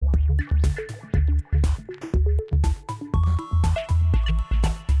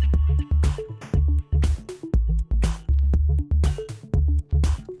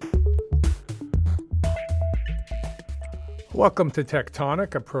Welcome to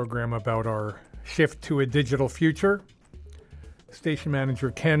Tectonic, a program about our shift to a digital future. Station manager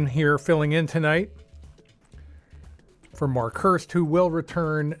Ken here filling in tonight for Mark Hurst, who will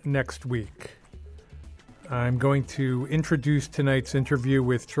return next week. I'm going to introduce tonight's interview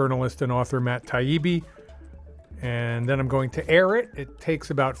with journalist and author Matt Taibbi, and then I'm going to air it. It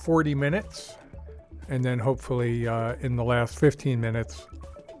takes about 40 minutes, and then hopefully in the last 15 minutes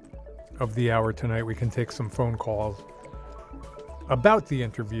of the hour tonight, we can take some phone calls about the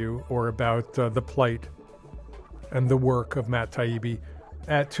interview or about the plight and the work of Matt Taibbi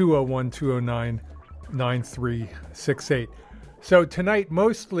at 201-209-9368. So tonight,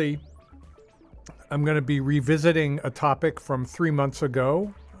 mostly, I'm going to be revisiting a topic from 3 months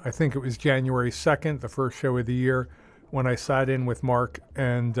ago. I think it was January 2nd, the first show of the year, when I sat in with Mark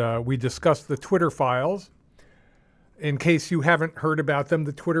and we discussed the Twitter files. In case you haven't heard about them,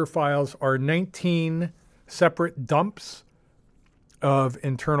 the Twitter files are 19 separate dumps of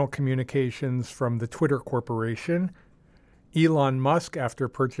internal communications from the Twitter Corporation. Elon Musk, after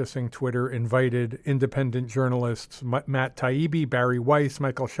purchasing Twitter, invited independent journalists Matt Taibbi, Barry Weiss,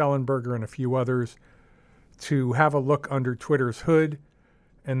 Michael Schellenberger, and a few others to have a look under Twitter's hood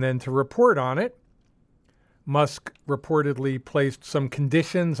and then to report on it. Musk reportedly placed some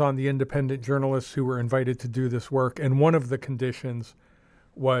conditions on the independent journalists who were invited to do this work, and one of the conditions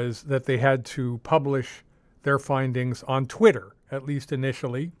was that they had to publish their findings on Twitter, at least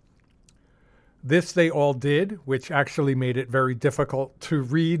initially. This they all did, which actually made it very difficult to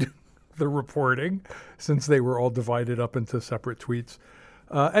read the reporting since they were all divided up into separate tweets.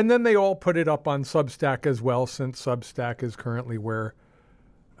 And then they all put it up on Substack as well, since Substack is currently where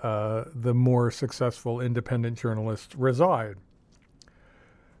the more successful independent journalists reside.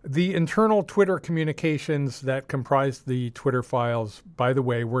 The internal Twitter communications that comprised the Twitter files, by the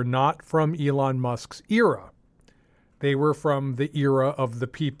way, were not from Elon Musk's era. They were from the era of the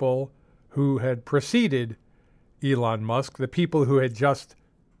people who had preceded Elon Musk, the people who had just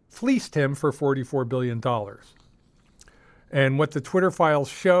fleeced him for $44 billion. And what the Twitter files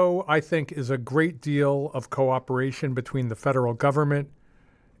show, I think, is a great deal of cooperation between the federal government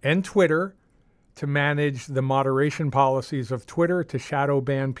and Twitter to manage the moderation policies of Twitter, to shadow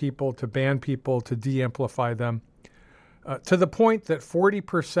ban people, to de-amplify them, to the point that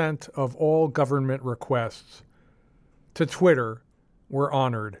 40% of all government requests to Twitter were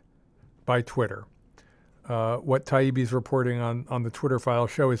honored by Twitter. What Taibbi's reporting on the Twitter file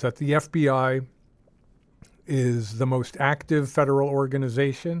show is that the FBI is the most active federal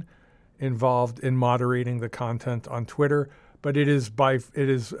organization involved in moderating the content on Twitter, but it is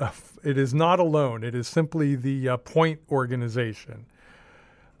not alone. It is simply the point organization.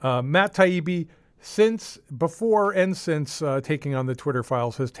 Matt Taibbi, since taking on the Twitter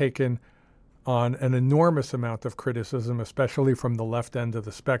files, has taken on an enormous amount of criticism, especially from the left end of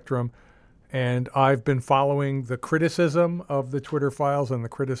the spectrum. And I've been following the criticism of the Twitter files and the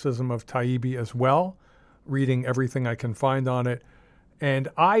criticism of Taibbi as well, reading everything I can find on it. And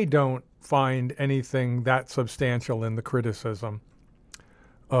I don't find anything that substantial in the criticism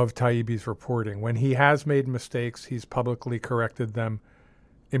of Taibbi's reporting. When he has made mistakes, he's publicly corrected them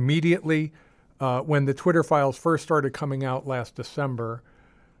immediately. When the Twitter files first started coming out last December,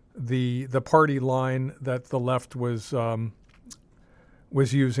 the party line that the left was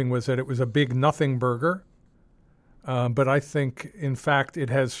using was that it was a big nothing burger. But I think, in fact, it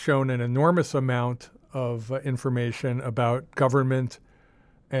has shown an enormous amount of information about government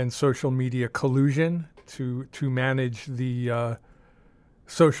and social media collusion to manage the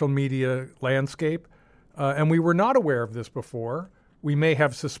social media landscape. And we were not aware of this before. We may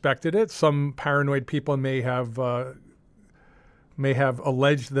have suspected it. Some paranoid people may have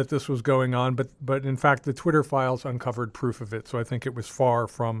alleged that this was going on, but in fact, the Twitter files uncovered proof of it. So I think it was far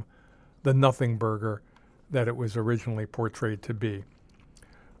from the nothing burger that it was originally portrayed to be.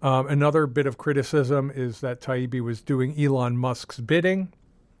 Another bit of criticism is that Taibbi was doing Elon Musk's bidding,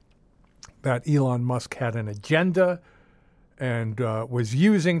 that Elon Musk had an agenda and was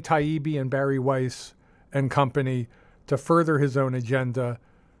using Taibbi and Barry Weiss and company to further his own agenda.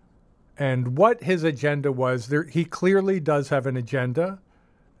 And what his agenda was, he clearly does have an agenda.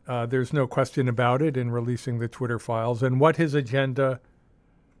 There's no question about it in releasing the Twitter files. And what his agenda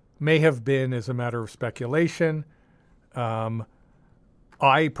may have been is a matter of speculation.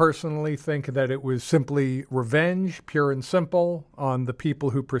 I personally think that it was simply revenge, pure and simple, on the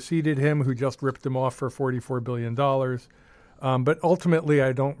people who preceded him, who just ripped him off for $44 billion. But ultimately,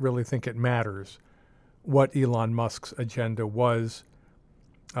 I don't really think it matters what Elon Musk's agenda was,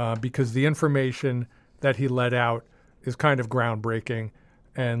 because the information that he let out is kind of groundbreaking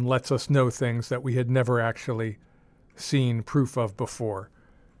and lets us know things that we had never actually seen proof of before.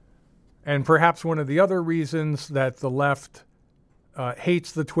 And perhaps one of the other reasons that the left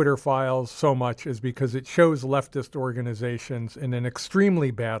hates the Twitter files so much is because it shows leftist organizations in an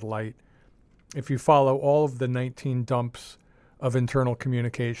extremely bad light. If you follow all of the 19 dumps of internal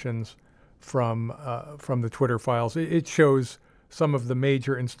communications from the Twitter files, it shows some of the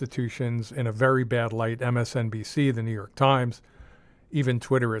major institutions in a very bad light. MSNBC, the New York Times, even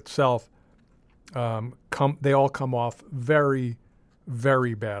Twitter itself, they all come off very,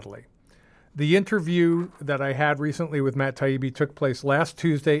 very badly. The interview that I had recently with Matt Taibbi took place last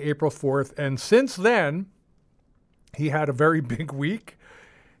Tuesday, April 4th, and since then, he had a very big week.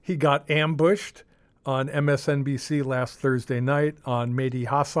 He got ambushed on MSNBC last Thursday night on Mehdi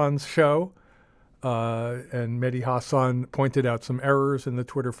Hasan's show, and Mehdi Hasan pointed out some errors in the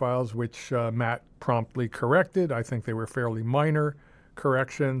Twitter files, which Matt promptly corrected. I think they were fairly minor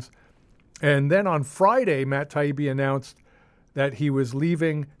corrections. And then on Friday, Matt Taibbi announced that he was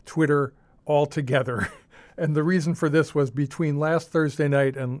leaving Twitter altogether. And the reason for this was between last Thursday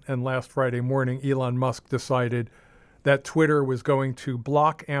night and last Friday morning, Elon Musk decided that Twitter was going to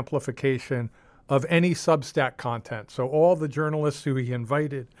block amplification of any Substack content. So all the journalists who he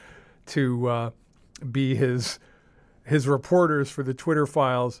invited to be his reporters for the Twitter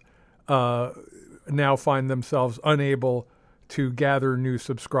files now find themselves unable to gather new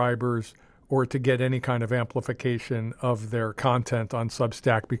subscribers or to get any kind of amplification of their content on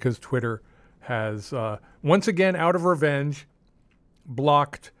Substack because Twitter has, once again, out of revenge,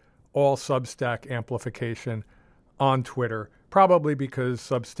 blocked all Substack amplification on Twitter, probably because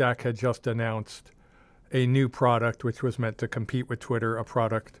Substack had just announced a new product which was meant to compete with Twitter, a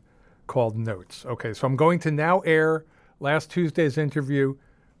product called Notes. Okay, so I'm going to now air last Tuesday's interview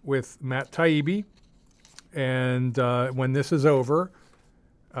with Matt Taibbi, and when this is over,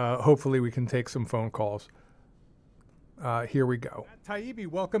 hopefully we can take some phone calls. Here we go. Matt Taibbi,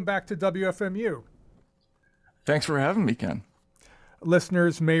 welcome back to WFMU. Thanks for having me, Ken.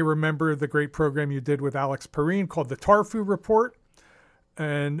 Listeners may remember the great program you did with Alex Perrine called The Tarfu Report.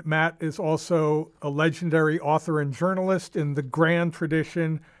 And Matt is also a legendary author and journalist in the grand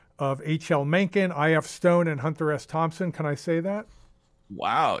tradition of H.L. Mencken, I.F. Stone, and Hunter S. Thompson. Can I say that?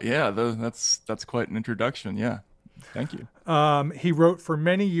 Wow. Yeah, that's quite an introduction. Yeah. Thank you. He wrote for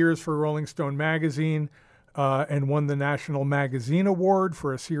many years for Rolling Stone magazine and won the National Magazine Award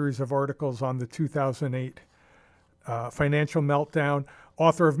for a series of articles on the 2008 financial meltdown.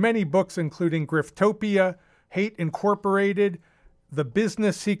 Author of many books, including Griftopia, Hate Incorporated, The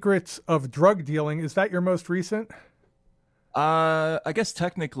Business Secrets of Drug Dealing. Is that your most recent? I guess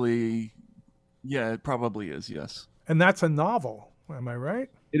technically, yeah, it probably is, yes. And that's a novel, am I right?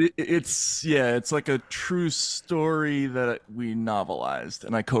 It's like a true story that we novelized,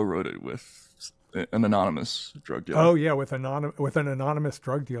 and I co-wrote it with an anonymous drug dealer. Oh, yeah, with an anonymous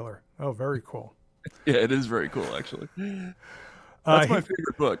drug dealer. Oh, very cool. Yeah, it is very cool, actually. That's my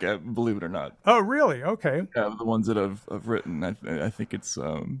favorite book, believe it or not. Oh, really? Okay. Yeah, the ones that I've written. I think it's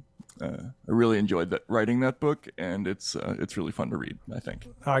I really enjoyed writing that book, and it's really fun to read, I think.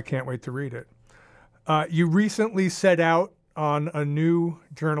 I can't wait to read it. You recently set out on a new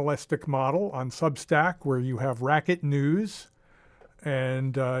journalistic model on Substack where you have Racket News,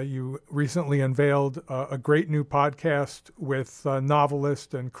 and you recently unveiled a great new podcast with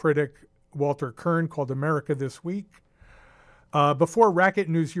novelist and critic Walter Kern called America This Week. Before Racket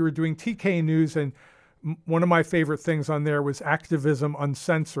News, you were doing TK News, and one of my favorite things on there was Activism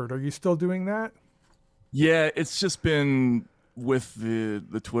Uncensored. Are you still doing that? Yeah, it's just been with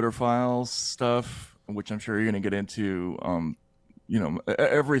the Twitter files stuff, which I'm sure you're going to get into.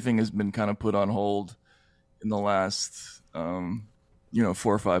 Everything has been kind of put on hold in the last 4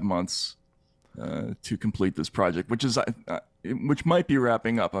 or 5 months to complete this project, which might be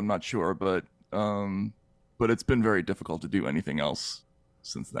wrapping up. I'm not sure, but it's been very difficult to do anything else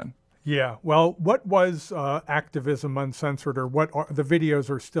since then. Yeah. Well, what was Activism Uncensored, or the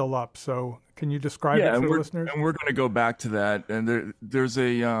videos are still up? So can you describe it for the listeners? And we're going to go back to that. And there's a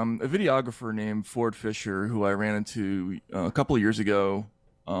videographer named Ford Fisher who I ran into a couple of years ago.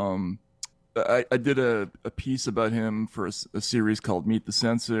 I did a piece about him for a series called Meet the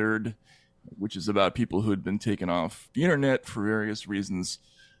Censored, which is about people who had been taken off the internet for various reasons.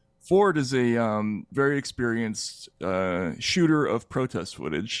 Ford is a very experienced shooter of protest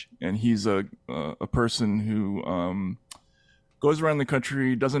footage, and he's a person who goes around the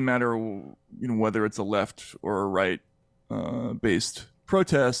country. Doesn't matter, whether it's a left or a right based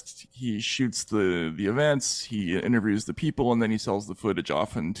protest. He shoots the events, he interviews the people, and then he sells the footage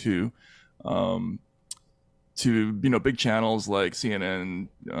often to big channels like CNN,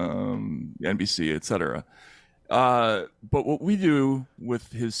 NBC, etc. But what we do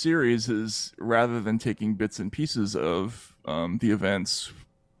with his series is, rather than taking bits and pieces of the events,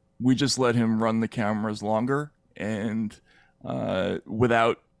 we just let him run the cameras longer and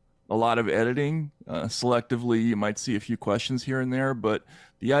without a lot of editing. Selectively, you might see a few questions here and there, but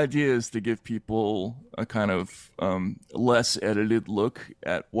the idea is to give people a kind of less edited look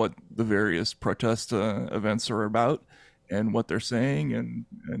at what the various protest events are about and what they're saying,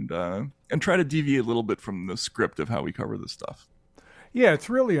 and try to deviate a little bit from the script of how we cover this stuff. Yeah, it's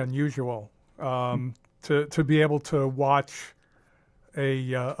really unusual to be able to watch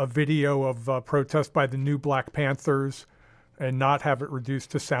a video of protest by the new Black Panthers and not have it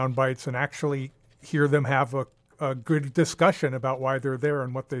reduced to sound bites, and actually hear them have a good discussion about why they're there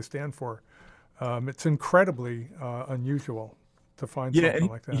and what they stand for. It's incredibly unusual to find something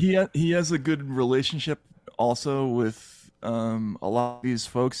like that. He has a good relationship also with a lot of these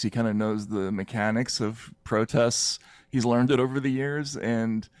folks. He kind of knows the mechanics of protests. He's learned it over the years,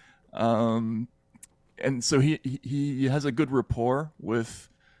 and so he has a good rapport with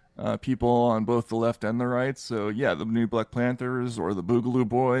people on both the left and the right. So yeah, the new Black Panthers or the Boogaloo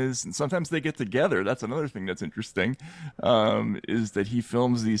Boys, and sometimes they get together. That's another thing that's interesting, is that he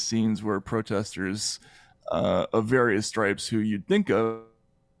films these scenes where protesters of various stripes who you'd think of,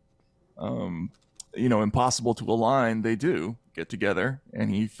 impossible to align, they do get together,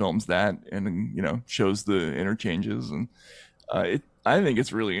 and he films that and shows the interchanges, and I think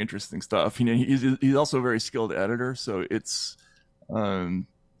it's really interesting stuff. He's also a very skilled editor, so it's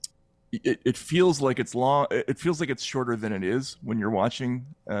it feels like it's long. It feels like it's shorter than it is when you're watching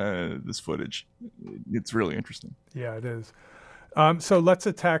this footage. It's really interesting. Yeah, it is. So let's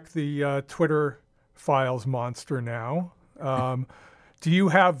attack the Twitter files monster now. Do you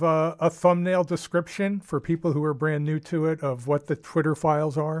have a thumbnail description for people who are brand new to it of what the Twitter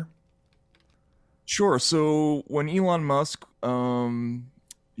files are? Sure. So when Elon Musk, the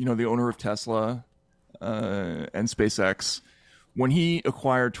owner of Tesla and SpaceX, when he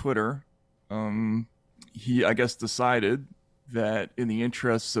acquired Twitter, he, I guess, decided that in the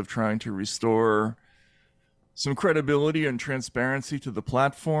interests of trying to restore some credibility and transparency to the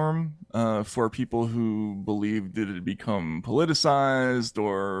platform for people who believed that it had become politicized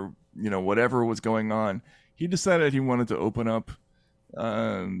or, whatever was going on, he decided he wanted to open up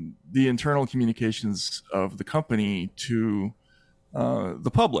the internal communications of the company to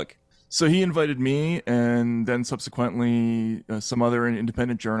the public. So he invited me and then subsequently some other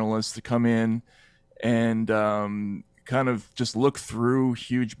independent journalists to come in and kind of just look through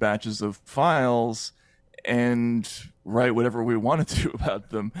huge batches of files and write whatever we wanted to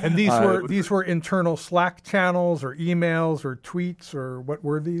about them. And these were internal Slack channels or emails or tweets, or what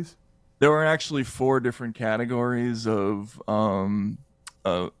were these? There were actually 4 different categories of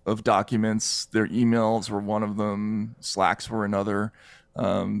documents. Their emails were one of them. Slacks were another.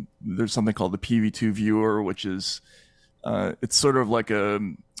 There's something called the PV2 viewer, which is it's sort of like a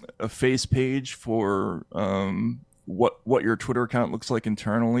face page for what your Twitter account looks like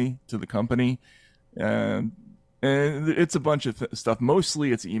internally to the company. And it's a bunch of stuff.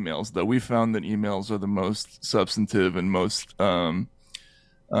 Mostly it's emails, though. We found that emails are the most substantive and most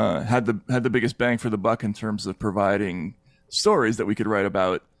had the biggest bang for the buck in terms of providing stories that we could write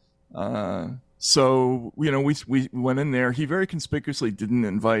about. So we went in there. He very conspicuously didn't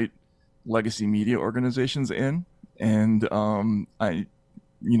invite legacy media organizations in, and I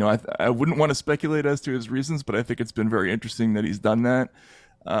wouldn't want to speculate as to his reasons, but I think it's been very interesting that he's done that.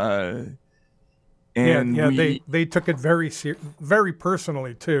 And they took it very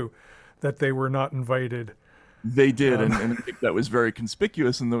personally too, that they were not invited. They did, and I think that was very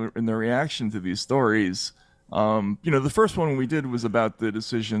conspicuous in the reaction to these stories. The first one we did was about the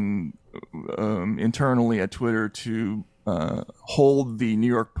decision internally at Twitter to hold the New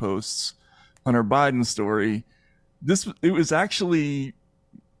York Post's Hunter Biden story. It was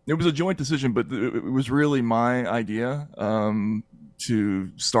a joint decision, but it was really my idea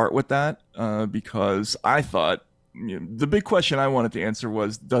to start with that because I thought the big question I wanted to answer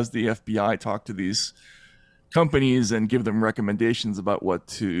was, does the FBI talk to these companies and give them recommendations about what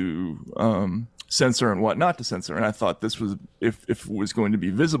to censor and what not to censor? And I thought this was, if it was going to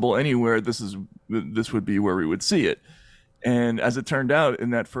be visible anywhere, this would be where we would see it. And as it turned out, in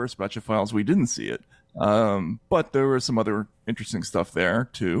that first batch of files, we didn't see it. But there was some other interesting stuff there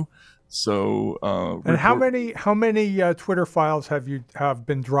too. So, and how many Twitter files have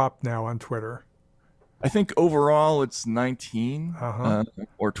been dropped now on Twitter? I think overall it's 19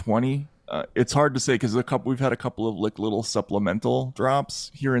 or 20. It's hard to say because we've had a couple of like little supplemental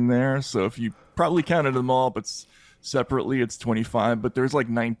drops here and there. So if you probably counted them all, but separately it's 25. But there's like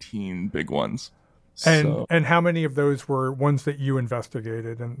 19 big ones. And how many of those were ones that you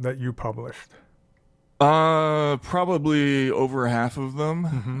investigated and that you published? Probably over half of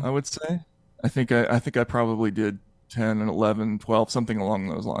them, I would say. I think I probably did 10 and 11, 12, something along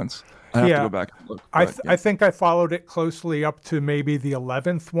those lines. I have to go back and look. I think I followed it closely up to maybe the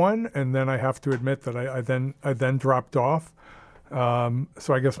 11th one, and then I have to admit that I then dropped off.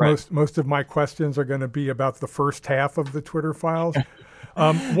 So I guess most of my questions are going to be about the first half of the Twitter files.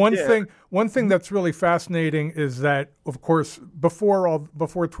 One thing that's really fascinating is that, of course,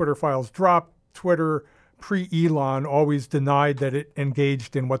 before Twitter files dropped, Twitter pre-Elon always denied that it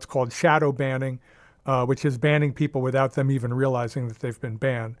engaged in what's called shadow banning, which is banning people without them even realizing that they've been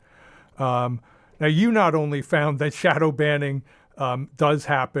banned. Now, you not only found that shadow banning does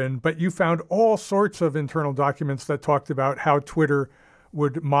happen, but you found all sorts of internal documents that talked about how Twitter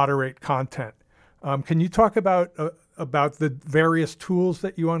would moderate content. Can you talk about the various tools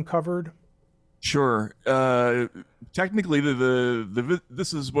that you uncovered? Sure. Technically,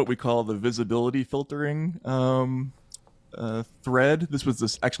 this is what we call the visibility filtering thread. This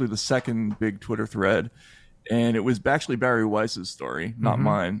was actually the second big Twitter thread. And it was actually Barry Weiss's story, not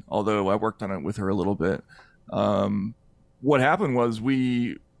mine, although I worked on it with her a little bit. What happened was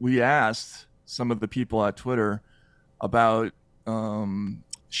we asked some of the people at Twitter about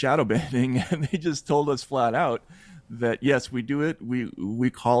shadow banning, and they just told us flat out that, yes, we do it. We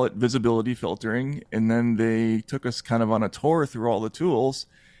call it visibility filtering. And then they took us kind of on a tour through all the tools,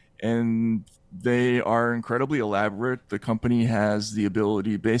 and they are incredibly elaborate. The company has the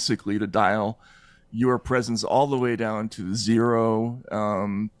ability basically to dial your presence all the way down to 0,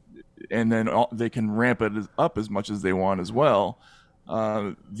 and then they can ramp it up as much as they want as well.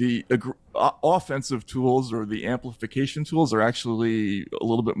 The offensive tools or the amplification tools are actually a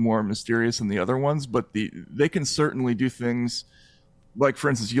little bit more mysterious than the other ones, but they can certainly do things like, for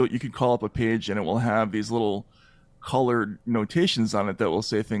instance, you can call up a page and it will have these little colored notations on it that will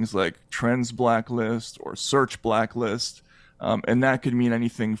say things like trends blacklist or search blacklist. And that could mean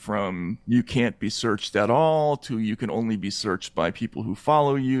anything from you can't be searched at all to you can only be searched by people who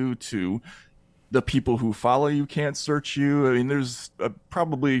follow you to the people who follow you can't search you. I mean, there's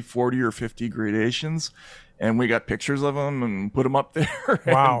probably 40 or 50 gradations, and we got pictures of them and put them up there.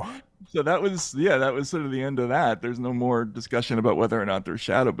 Wow. So that was sort of the end of that. There's no more discussion about whether or not there's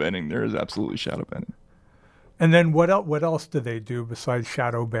shadow banning. There is absolutely shadow banning. And then what else do they do besides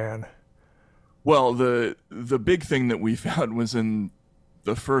shadow ban? Well, the big thing that we found was in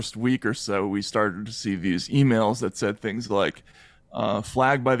the first week or so, we started to see these emails that said things like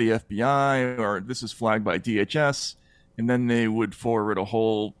flagged by the FBI or this is flagged by DHS. And then they would forward a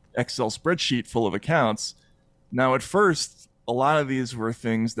whole Excel spreadsheet full of accounts. Now, at first, a lot of these were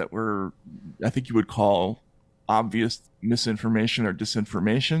things that were, I think you would call obvious misinformation or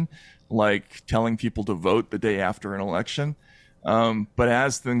disinformation, like telling people to vote the day after an election. But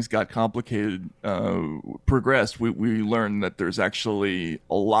as things got complicated, progressed, we learned that there's actually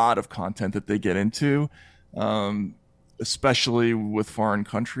a lot of content that they get into, especially with foreign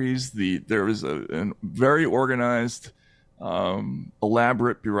countries. There is a very organized,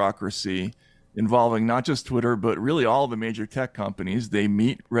 elaborate bureaucracy involving not just Twitter, but really all the major tech companies. They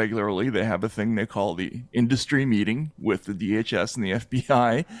meet regularly. They have a thing they call the industry meeting with the DHS and the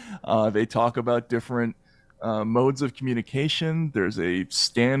FBI. They talk about different modes of communication. There's a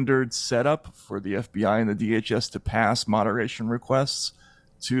standard setup for the FBI and the DHS to pass moderation requests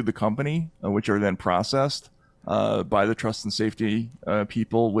to the company, which are then processed by the trust and safety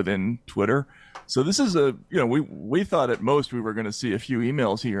people within Twitter. So this is we thought at most we were going to see a few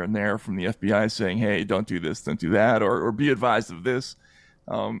emails here and there from the FBI saying, hey, don't do this, don't do that, or be advised of this.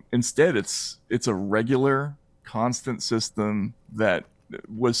 Instead, it's a regular, constant system that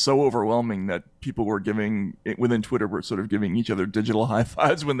was so overwhelming that people were within Twitter were sort of giving each other digital high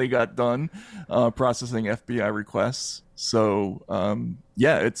fives when they got done processing FBI requests. So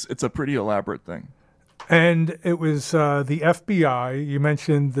it's a pretty elaborate thing. And it was the FBI. You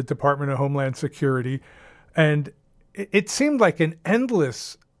mentioned the Department of Homeland Security, and it seemed like an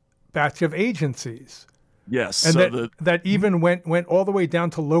endless batch of agencies. Yes, and so that even went all the way down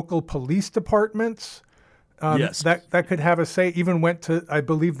to local police departments. Yes, that could have a say. Even went to, I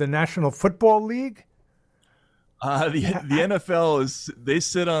believe, the National Football League. The NFL they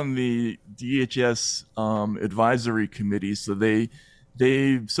sit on the DHS advisory committee, so they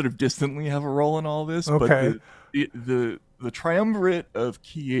sort of distantly have a role in all this. Okay. But the triumvirate of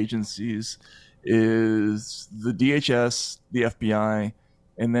key agencies is the DHS, the FBI,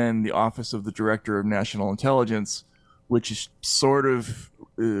 and then the Office of the Director of National Intelligence, which sort of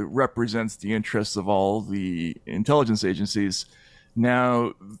represents the interests of all the intelligence agencies.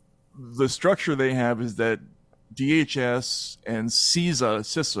 Now, the structure they have is that DHS and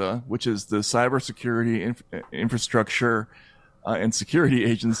CISA, which is the Cybersecurity Infrastructure and Security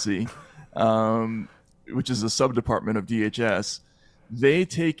Agency, which is a subdepartment of DHS, they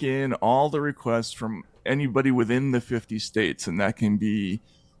take in all the requests from anybody within the 50 states, and that can be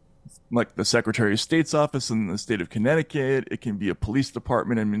like the Secretary of State's office in the state of Connecticut. It can be a police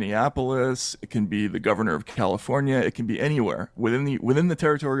department in Minneapolis. It can be the governor of California. It can be anywhere within the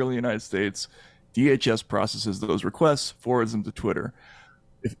territorial United States. DHS processes those requests, forwards them to Twitter.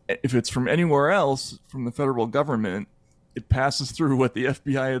 If it's from anywhere else, from the federal government, it passes through what the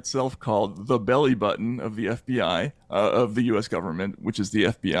FBI itself called the belly button of the FBI, of the U.S. government, which is the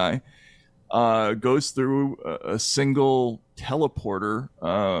FBI, goes through a single teleporter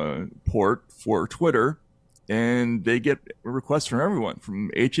port for Twitter, and they get requests from everyone,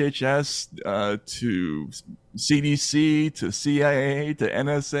 from HHS to CDC to CIA to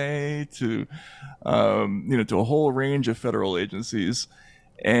NSA to to a whole range of federal agencies,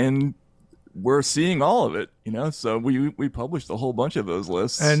 and we're seeing all of it. So we published a whole bunch of those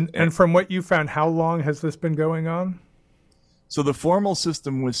lists. And from what you found, how long has this been going on? So the formal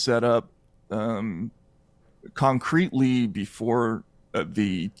system was set up concretely before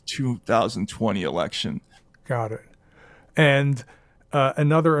the 2020 election. Got it. And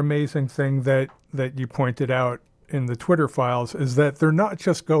another amazing thing that you pointed out in the Twitter files is that they're not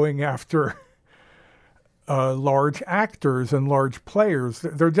just going after large actors and large players.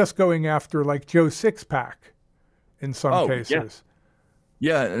 They're just going after like Joe Sixpack in some cases.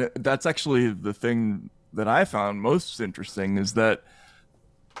 Yeah, that's actually the thing that I found most interesting, is that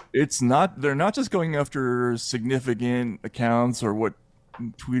they're not just going after significant accounts or what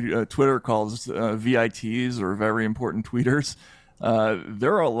Twitter calls VITs, or very important tweeters.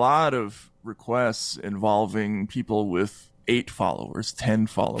 There are a lot of requests involving people with 8 followers, 10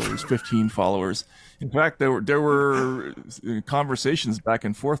 followers, 15 followers. In fact, there were conversations back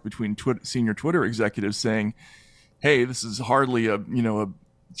and forth between senior Twitter executives saying, "Hey, this is hardly a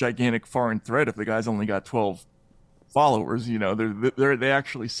gigantic foreign threat if the guy's only got 12 followers." They're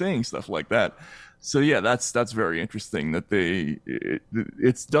actually saying stuff like that. So yeah, that's very interesting that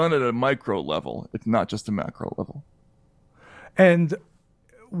it's done at a micro level. It's not just a macro level. And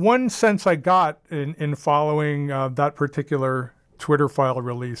one sense I got in following that particular Twitter file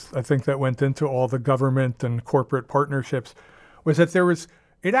release, I think that went into all the government and corporate partnerships, was that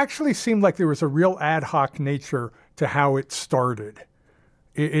it actually seemed like there was a real ad hoc nature to how it started.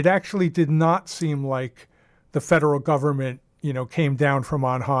 It actually did not seem like the federal government, came down from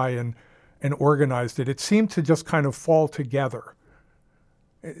on high and organized it. It seemed to just kind of fall together.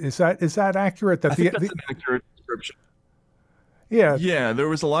 Is that accurate? I think that's an accurate description. Yeah. Yeah, there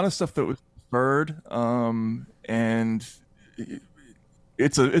was a lot of stuff that was deferred, and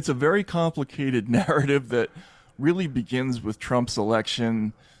it's a very complicated narrative that really begins with Trump's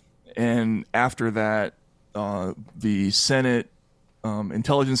election, and after that, the Senate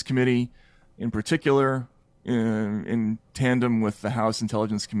Intelligence Committee, in particular, in tandem with the House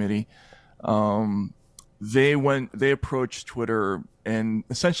Intelligence Committee, they approached Twitter and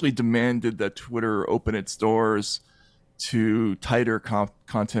essentially demanded that Twitter open its doors to tighter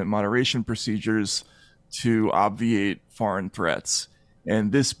content moderation procedures to obviate foreign threats.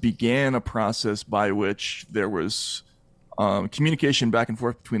 And this began a process by which there was communication back and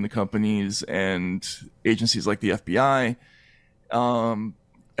forth between the companies and agencies like the FBI.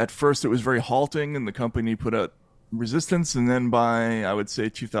 At first, it was very halting, and the company put out resistance. And then by, I would say,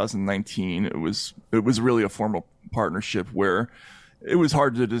 2019, it was really a formal partnership where it was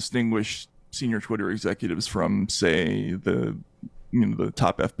hard to distinguish senior Twitter executives from, say, the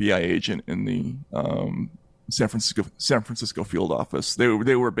top FBI agent in the San Francisco field office. They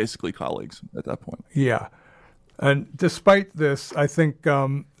were basically colleagues at that point. Yeah. And despite this, I think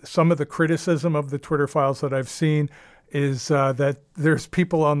some of the criticism of the Twitter files that I've seen is that there's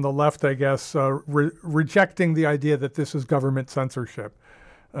people on the left, I guess, rejecting the idea that this is government censorship.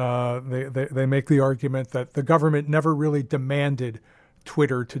 They make the argument that the government never really demanded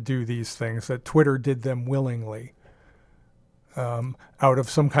Twitter to do these things, that Twitter did them willingly, out of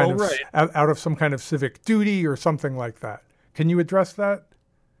some kind of civic duty or something like that. Can you address that?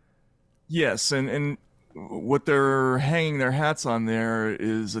 Yes, and what they're hanging their hats on there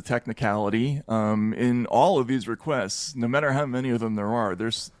is a technicality. In all of these requests, no matter how many of them there are,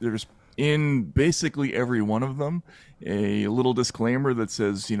 there's in basically every one of them, a little disclaimer that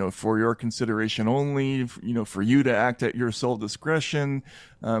says, for your consideration only, for you to act at your sole discretion,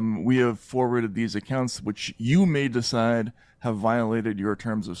 we have forwarded these accounts which you may decide have violated your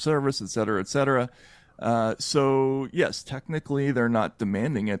terms of service, et cetera, et cetera. So yes, technically they're not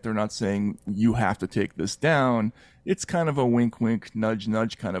demanding it. They're not saying you have to take this down. It's kind of a wink, wink, nudge,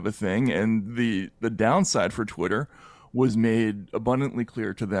 nudge kind of a thing. And the downside for Twitter was made abundantly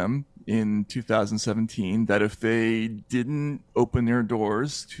clear to them in 2017 that if they didn't open their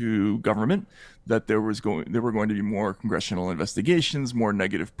doors to government, that there were going to be more congressional investigations, more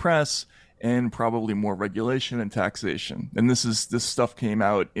negative press, and probably more regulation and taxation. And this stuff came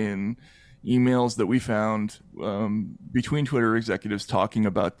out in emails that we found between Twitter executives talking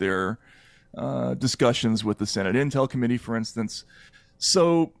about their discussions with the Senate Intel Committee, for instance.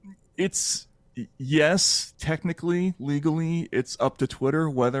 So it's, yes, technically, legally, it's up to Twitter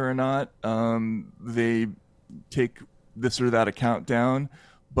whether or not they take this or that account down.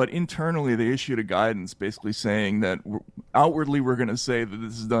 But internally, they issued a guidance basically saying that outwardly, we're going to say that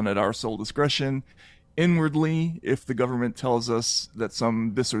this is done at our sole discretion. Inwardly, if the government tells us that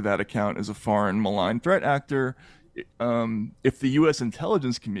this or that account is a foreign malign threat actor, if the U.S.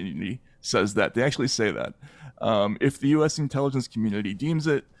 intelligence community says that, they actually say that. If the U.S. intelligence community deems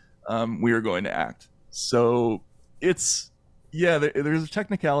it, we are going to act. So it's, there's a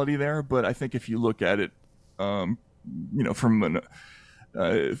technicality there, but I think if you look at it, from an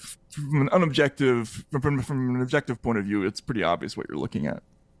objective point of view, it's pretty obvious what you're looking at.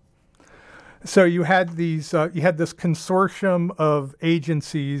 So you had this consortium of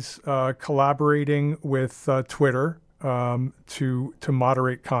agencies collaborating with Twitter to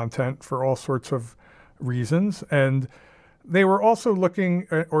moderate content for all sorts of reasons, and they were also looking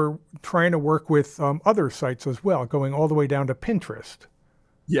or trying to work with other sites as well, going all the way down to Pinterest.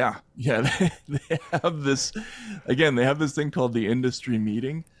 Yeah, they have this. Again, they have this thing called the industry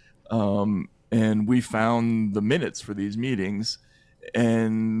meeting, and we found the minutes for these meetings,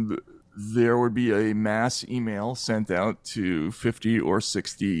 and there would be a mass email sent out to 50 or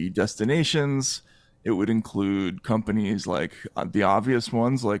 60 destinations. It would include companies like the obvious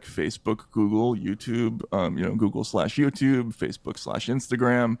ones like Facebook, Google, YouTube, Google/YouTube,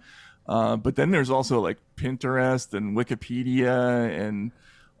 Facebook/Instagram. But then there's also like Pinterest and Wikipedia and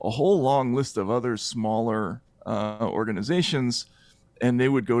a whole long list of other smaller organizations. And they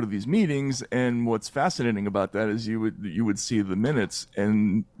would go to these meetings, and what's fascinating about that is you would see the minutes,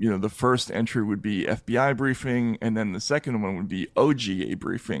 and the first entry would be FBI briefing, and then the second one would be OGA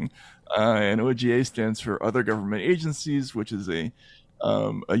briefing, and OGA stands for Other Government Agencies, which is a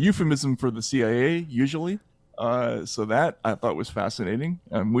euphemism for the CIA usually. So that I thought was fascinating.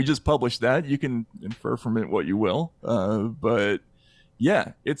 We just published that. You can infer from it what you will, but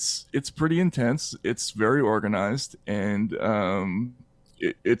yeah, it's pretty intense. It's very organized, and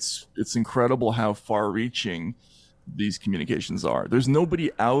it's incredible how far-reaching these communications are. There's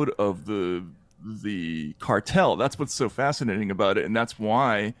nobody out of the cartel. That's what's so fascinating about it, and that's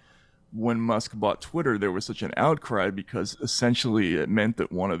why when Musk bought Twitter, there was such an outcry, because essentially it meant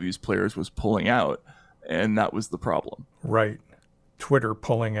that one of these players was pulling out, and that was the problem. Right, Twitter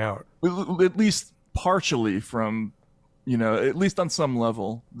pulling out. At least partially from. At least on some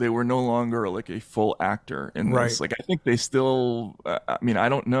level, they were no longer like a full actor in this. Right. Like, I think they still, I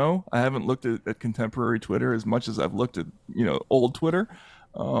don't know. I haven't looked at contemporary Twitter as much as I've looked at, old Twitter.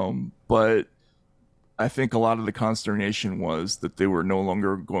 But I think a lot of the consternation was that they were no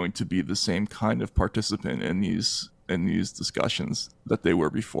longer going to be the same kind of participant in these discussions that they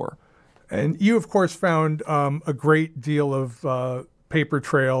were before. And you, of course, found a great deal of paper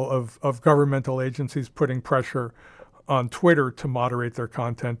trail of governmental agencies putting pressure on Twitter to moderate their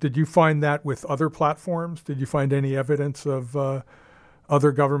content. Did you find that with other platforms? Did you find any evidence of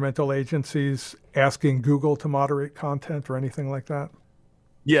other governmental agencies asking Google to moderate content or anything like that?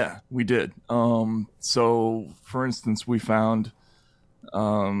 Yeah, we did. So, for instance, we found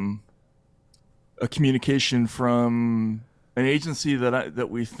a communication from an agency that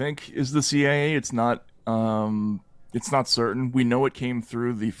we think is the CIA. It's not certain. We know it came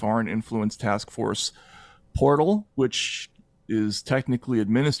through the Foreign Influence Task Force portal, which is technically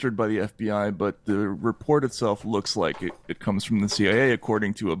administered by the FBI, but the report itself looks like it comes from the CIA,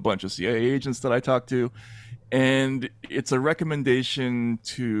 according to a bunch of CIA agents that I talked to. And it's a recommendation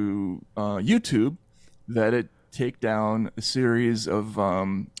to YouTube that it take down a series of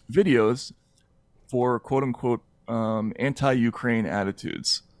videos for quote-unquote anti-Ukraine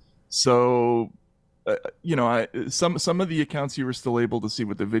attitudes. So some of the accounts you were still able to see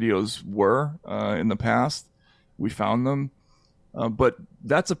what the videos were in the past. We found them. But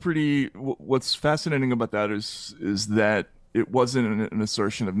that's what's fascinating about that is that it wasn't an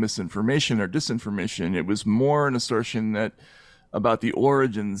assertion of misinformation or disinformation. It was more an assertion that about the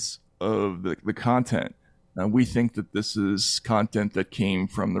origins of the content. We think that this is content that came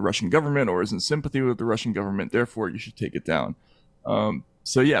from the Russian government or is in sympathy with the Russian government. Therefore, you should take it down.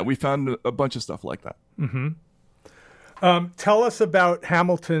 So yeah, we found a bunch of stuff like that. Mm-hmm. Tell us about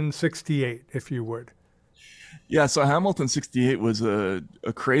Hamilton 68, if you would. Yeah, so Hamilton 68 was a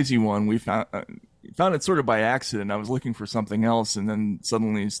crazy one. We found it sort of by accident. I was looking for something else and then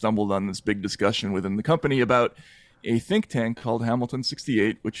suddenly stumbled on this big discussion within the company about a think tank called Hamilton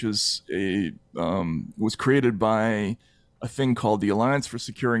 68, which is was created by a thing called the Alliance for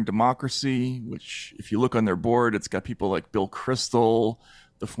Securing Democracy, which if you look on their board, it's got people like Bill Kristol,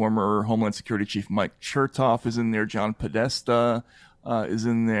 the former Homeland Security Chief Mike Chertoff is in there, John Podesta is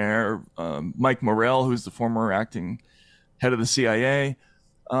in there, Mike Morrell, who's the former acting head of the CIA.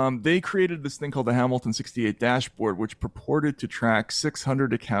 They created this thing called the Hamilton 68 dashboard, which purported to track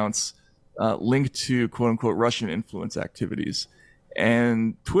 600 accounts linked to quote-unquote Russian influence activities.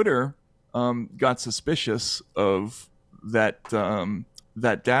 And Twitter got suspicious of that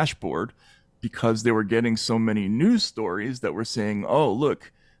dashboard because they were getting so many news stories that were saying, oh,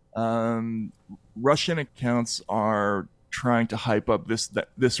 look, Russian accounts are trying to hype up this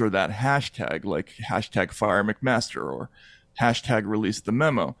or that hashtag, like hashtag fire McMaster or hashtag release the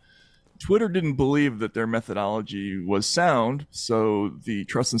memo. Twitter didn't believe that their methodology was sound, so the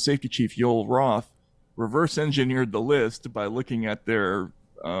trust and safety chief, Yoel Roth, reverse engineered the list by looking at their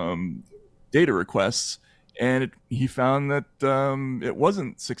data requests, and he found that it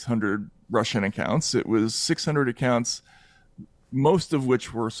wasn't 600 Russian accounts. It was 600 accounts, most of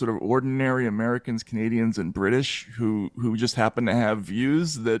which were sort of ordinary Americans, Canadians, and British who just happened to have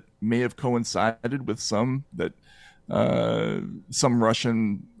views that may have coincided with some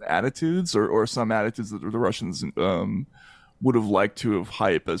Russian attitudes or some attitudes that the Russians would have liked to have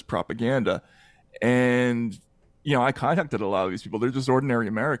hyped as propaganda. And, I contacted a lot of these people. They're just ordinary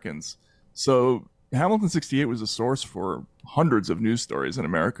Americans. So Hamilton 68 was a source for hundreds of news stories in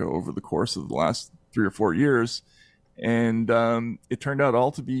America over the course of the last 3 or 4 years. And it turned out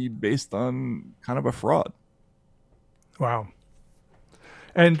all to be based on kind of a fraud. Wow.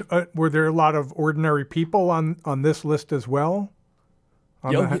 And were there a lot of ordinary people on this list as well?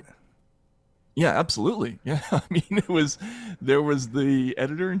 Yeah, absolutely. Yeah, I mean, there was the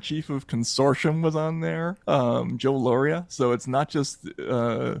editor-in-chief of Consortium was on there, Joe Loria. So it's not just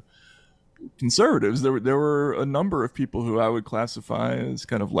conservatives. There were a number of people who I would classify as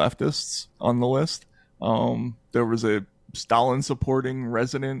kind of leftists on the list. There was a Stalin-supporting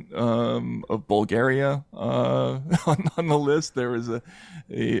resident of Bulgaria on the list. There was a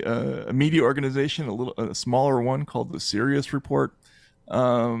media organization, a smaller one called the Sirius Report.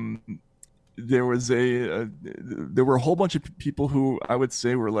 There were a whole bunch of people who I would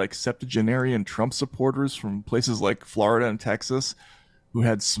say were like septuagenarian Trump supporters from places like Florida and Texas, who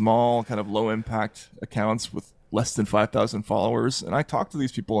had small, kind of low-impact accounts with less than 5,000 followers. And I talked to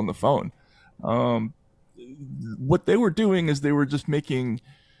these people on the phone. What they were doing is they were just making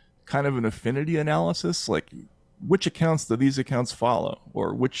kind of an affinity analysis, like which accounts do these accounts follow,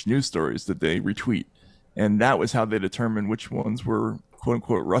 or which news stories did they retweet, and that was how they determined which ones were "quote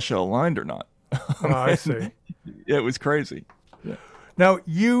unquote" Russia aligned or not. I see. It was crazy. Yeah. Now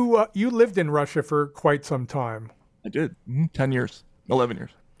you lived in Russia for quite some time. I did 10 years, 11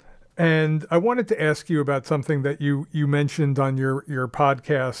 years. And I wanted to ask you about something that you mentioned on your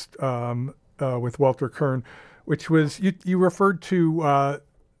podcast with Walter Kern, which was you referred to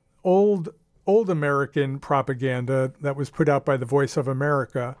old American propaganda that was put out by the Voice of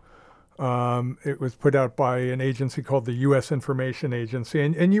America. It was put out by an agency called the U.S. Information Agency,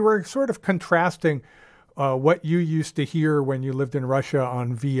 and you were sort of contrasting what you used to hear when you lived in Russia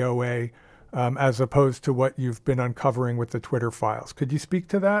on VOA as opposed to what you've been uncovering with the Twitter files. Could you speak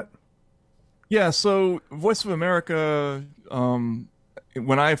to that? Yeah, so Voice of America,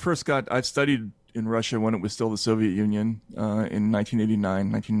 when I studied in Russia when it was still the Soviet Union in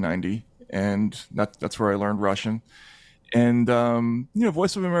 1989, 1990, and that's where I learned Russian. And,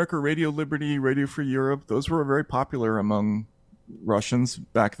 Voice of America, Radio Liberty, Radio Free Europe, those were very popular among Russians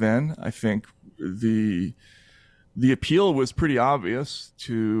back then. I think the appeal was pretty obvious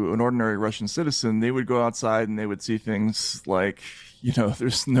to an ordinary Russian citizen. They would go outside and they would see things like, you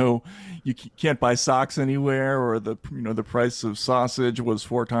can't buy socks anywhere, or the price of sausage was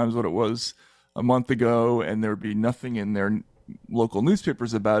 4 times what it was a month ago, and there would be nothing in their local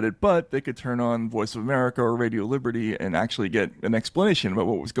newspapers about it, but they could turn on Voice of America or Radio Liberty and actually get an explanation about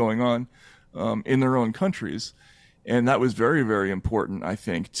what was going on in their own countries. And that was very, very important, I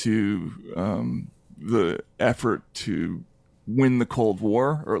think, to the effort to win the Cold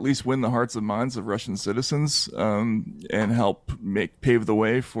War, or at least win the hearts and minds of Russian citizens, and help pave the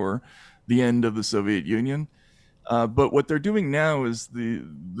way for the end of the Soviet Union. But what they're doing now is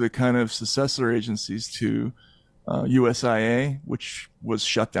the kind of successor agencies to USIA, which was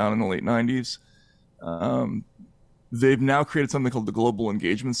shut down in the late 90s. They've now created something called the Global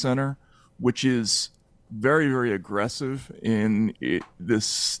Engagement Center, which is very, very aggressive in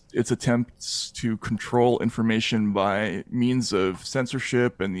its attempts to control information by means of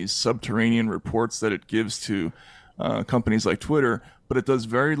censorship and these subterranean reports that it gives to companies like Twitter. But it does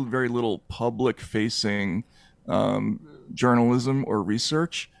very, very little public-facing journalism or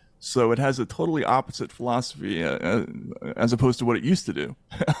research. So it has a totally opposite philosophy as opposed to what it used to do,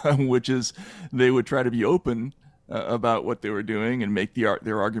 which is they would try to be open about what they were doing and make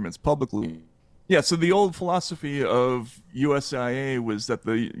their arguments publicly. Yeah, so the old philosophy of USIA was that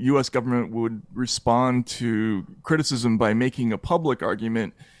the U.S. government would respond to criticism by making a public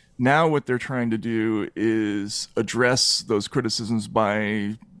argument. Now what they're trying to do is address those criticisms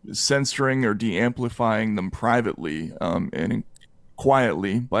by censoring or de-amplifying them privately and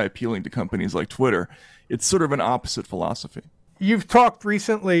quietly by appealing to companies like Twitter. It's sort of an opposite philosophy. You've talked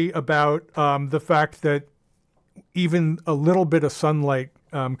recently about the fact that even a little bit of sunlight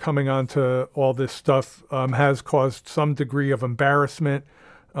coming onto all this stuff has caused some degree of embarrassment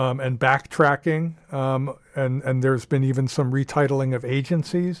and backtracking, and there's been even some retitling of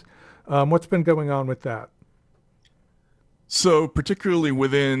agencies. What's been going on with that? So particularly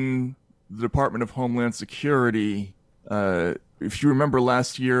within the Department of Homeland Security, if you remember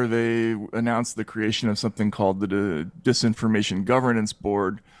last year, they announced the creation of something called the Disinformation Governance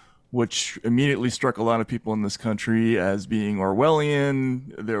Board, which immediately struck a lot of people in this country as being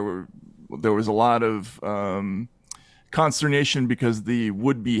Orwellian. There was a lot of consternation because the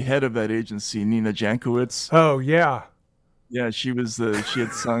would-be head of that agency, Nina Jankowicz. Oh, yeah. Yeah, she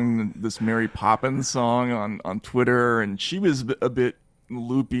had sung this Mary Poppins song on Twitter, and she was a bit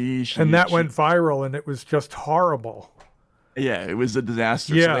loopy. And that went viral, and it was just horrible. Yeah, it was a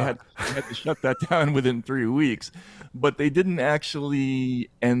disaster. Yeah. So they had to shut that down within 3 weeks. But they didn't actually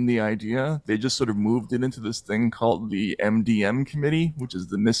end the idea. They just sort of moved it into this thing called the MDM Committee, which is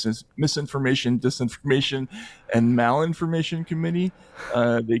the Misinformation, Disinformation, and Malinformation Committee.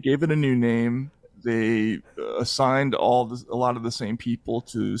 They gave it a new name. They assigned a lot of the same people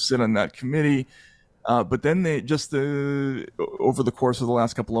to sit on that committee. But then they just, over the course of the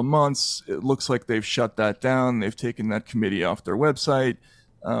last couple of months, it looks like they've shut that down. They've taken that committee off their website.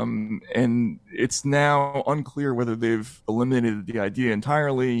 And it's now unclear whether they've eliminated the idea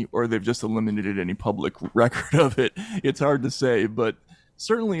entirely or they've just eliminated any public record of it. It's hard to say, but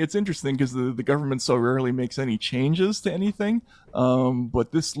certainly it's interesting because the government so rarely makes any changes to anything.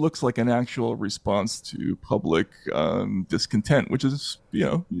 But this looks like an actual response to public discontent, which is,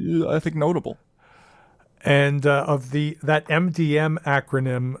 I think notable. And of that MDM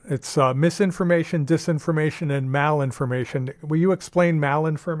acronym, it's misinformation, disinformation, and malinformation. Will you explain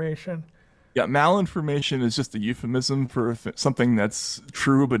malinformation? Yeah, malinformation is just a euphemism for something that's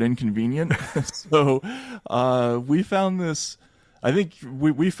true but inconvenient. So we found this. I think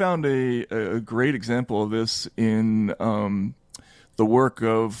we found a great example of this in the work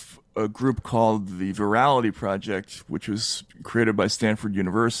of a group called the Virality Project, which was created by Stanford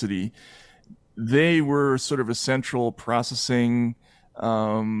University. They were sort of a central processing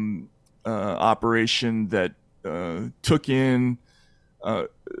operation that took in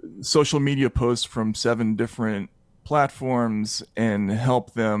social media posts from 7 different platforms and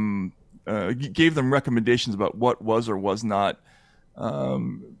helped them, gave them recommendations about what was or was not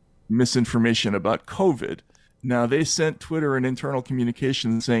misinformation about COVID. Now, they sent Twitter an internal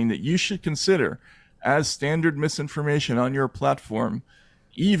communication saying that you should consider as standard misinformation on your platform,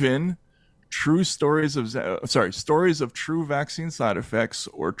 even stories of true vaccine side effects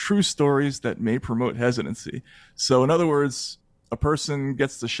or true stories that may promote hesitancy. So in other words, a person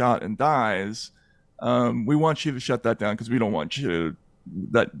gets the shot and dies. We want you to shut that down because we don't want you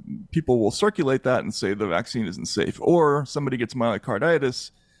that people will circulate that and say the vaccine isn't safe. Or somebody gets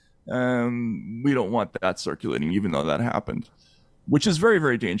myocarditis, we don't want that circulating, even though that happened, which is very,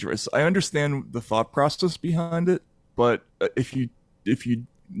 very dangerous. I understand the thought process behind it, but if you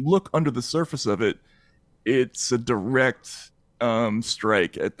look under the surface of it, it's a direct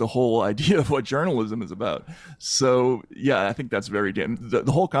strike at the whole idea of what journalism is about. So, yeah, I think that's very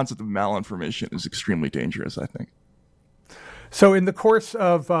the whole concept of malinformation is extremely dangerous, I think. So in the course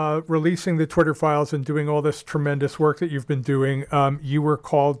of releasing the Twitter files and doing all this tremendous work that you've been doing, you were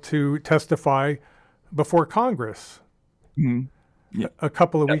called to testify before Congress Yeah. a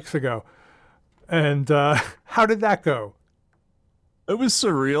couple of weeks ago. And how did that go? It was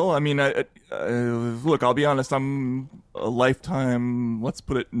surreal. I mean, look, I'll be honest. I'm a lifetime, let's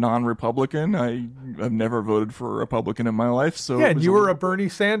put it, non-Republican. I've never voted for a Republican in my life. So yeah, and you were a Bernie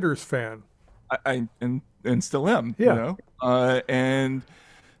Sanders fan. I and still am. Yeah. You know? And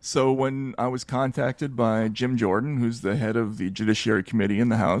so when I was contacted by Jim Jordan, who's the head of the Judiciary Committee in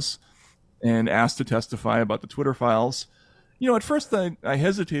the House, and asked to testify about the Twitter files, at first I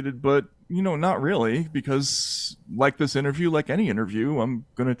hesitated, but not really, because like this interview, like any interview, I'm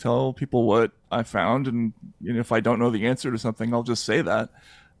going to tell people what I found. And if I don't know the answer to something, I'll just say that.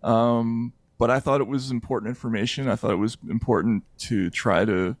 But I thought it was important information. I thought it was important to try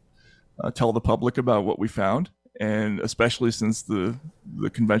to tell the public about what we found. And especially since the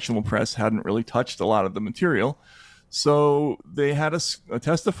conventional press hadn't really touched a lot of the material. So they had us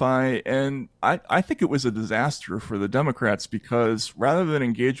testify, and I think it was a disaster for the Democrats, because rather than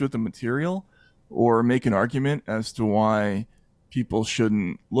engage with the material or make an argument as to why people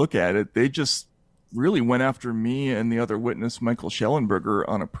shouldn't look at it, they just really went after me and the other witness, Michael Schellenberger,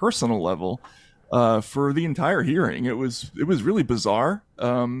 on a personal level for the entire hearing. It was really bizarre.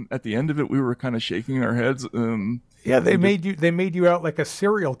 At the end of it, we were kind of shaking our heads. They made you out like a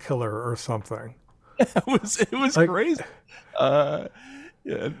serial killer or something. It was like, crazy. That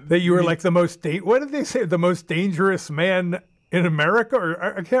you were like the most what did they say? The most dangerous man in America,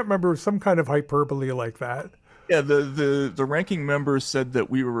 or I can't remember, some kind of hyperbole like that. Yeah, the ranking members said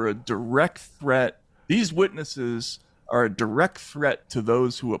that we were a direct threat. These witnesses are a direct threat to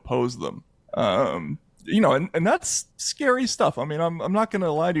those who oppose them. And that's scary stuff. I mean, I'm not going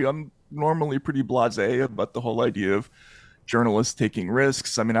to lie to you. I'm normally pretty blasé about the whole idea of journalists taking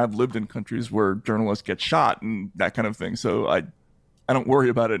risks. I mean, I've lived in countries where journalists get shot and that kind of thing. So I don't worry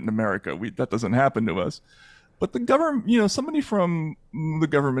about it in America. That doesn't happen to us. But the government, somebody from the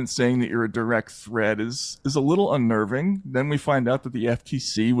government saying that you're a direct threat is a little unnerving. Then we find out that the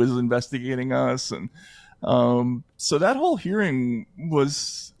FTC was investigating us. And so that whole hearing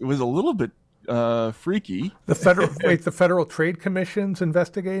was a little bit freaky. The Federal Trade Commission's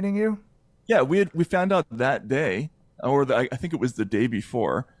investigating you? Yeah, we found out that day, I think it was the day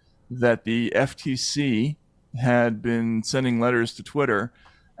before, that the FTC had been sending letters to Twitter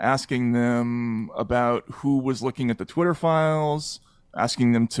asking them about who was looking at the Twitter files,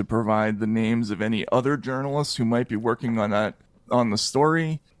 asking them to provide the names of any other journalists who might be working on the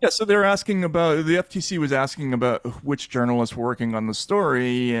story. Yeah, so the FTC was asking about which journalists were working on the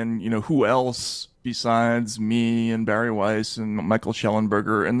story, and who else besides me and Barry Weiss and Michael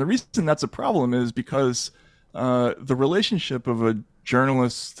Schellenberger. And the reason that's a problem is because the relationship of a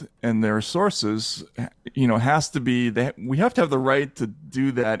journalist and their sources, has to be, we have to have the right to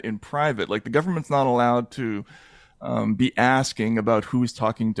do that in private. Like, the government's not allowed to be asking about who's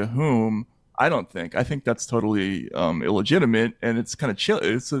talking to whom. I think that's totally illegitimate, and it's kind of chill.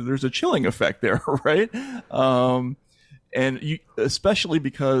 There's a chilling effect there, right? And especially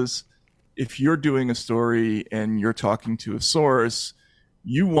because if you're doing a story and you're talking to a source,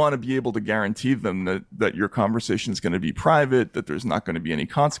 you want to be able to guarantee them that your conversation is going to be private, that there's not going to be any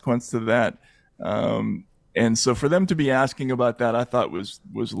consequence to that. And so for them to be asking about that, I thought was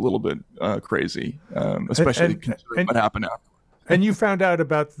a little bit crazy, especially considering what happened after. And you found out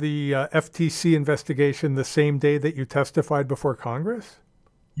about the FTC investigation the same day that you testified before Congress?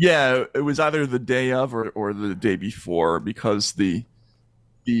 Yeah, it was either the day of or the day before, because the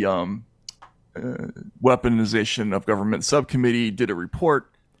Weaponization of Government Subcommittee did a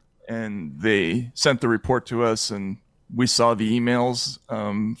report, and they sent the report to us, and we saw the emails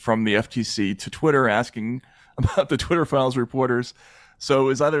from the FTC to Twitter asking about the Twitter files reporters. So it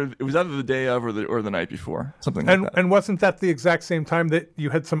was either the day of or the night before, something like that. And wasn't that the exact same time that you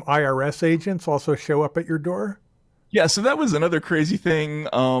had some IRS agents also show up at your door? Yeah, so that was another crazy thing. I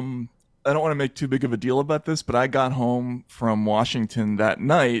don't want to make too big of a deal about this, but I got home from Washington that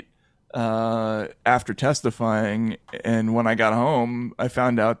night after testifying, and when I got home, I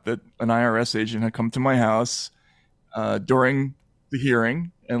found out that an IRS agent had come to my house during the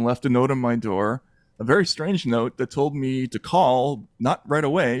hearing and left a note on my door, a very strange note that told me to call, not right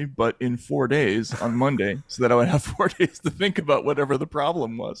away, but in 4 days on Monday, so that I would have 4 days to think about whatever the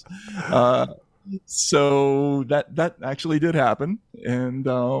problem was. So that actually did happen. And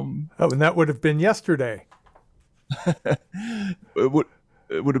and that would have been yesterday.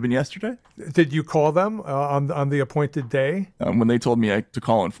 It would have been yesterday. Did you call them on the appointed day? When they told me to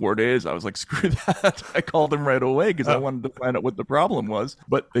call in 4 days, I was like, screw that. I called them right away because I wanted to find out what the problem was.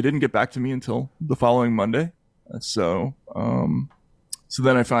 But they didn't get back to me until the following Monday. So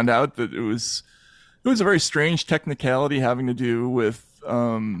then I found out that it was It was a very strange technicality having to do with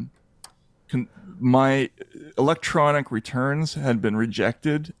my electronic returns had been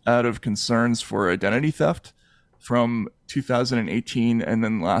rejected out of concerns for identity theft from 2018 and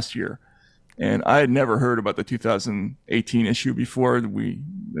then last year. And I had never heard about the 2018 issue before.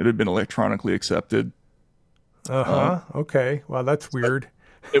 It had been electronically accepted. Okay. Well, that's weird.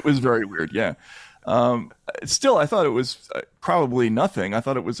 It was very weird. Yeah. Still, I thought it was probably nothing. I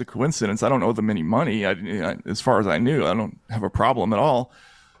thought it was a coincidence. I don't owe them any money. As far as I knew, I don't have a problem at all.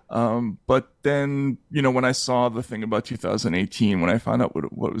 But then, when I saw the thing about 2018, when I found out what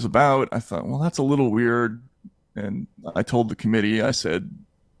it was about, I thought, well, that's a little weird. And I told the committee, I said,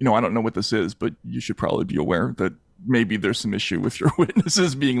 I don't know what this is, but you should probably be aware that maybe there's some issue with your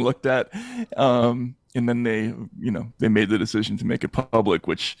witnesses being looked at. And then they made the decision to make it public,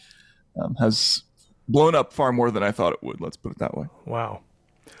 which has blown up far more than I thought it would. Let's put it that way. Wow.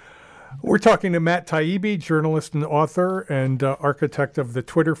 We're talking to Matt Taibbi, journalist and author and architect of the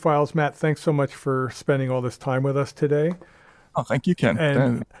Twitter files. Matt, thanks so much for spending all this time with us today. Oh, thank you, Ken.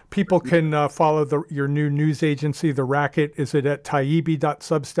 And people can follow your new news agency, The Racket. Is it at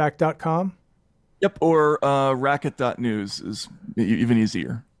taibbi.substack.com? Yep, or racket.news is even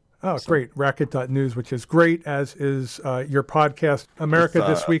easier. Oh, great. Racket.news, which is great, as is your podcast, America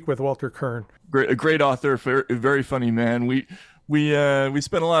This Week with Walter Kern. A great author, a very funny man. We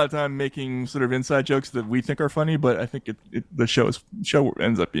spend a lot of time making sort of inside jokes that we think are funny, but I think the show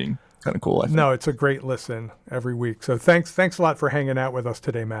ends up being kind of cool, I think. No, it's a great listen every week. So thanks a lot for hanging out with us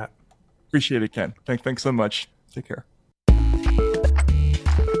today, Matt. Appreciate it, Ken. Thanks so much. Take care.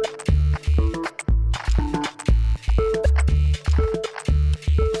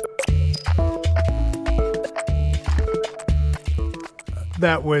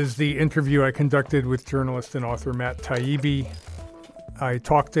 That was the interview I conducted with journalist and author Matt Taibbi. I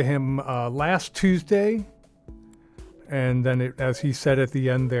talked to him last Tuesday, and then as he said at the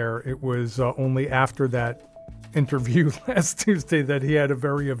end there, it was only after that interview last Tuesday that he had a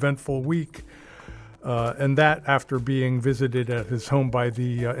very eventful week, and that after being visited at his home by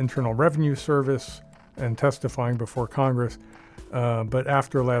the Internal Revenue Service and testifying before Congress. But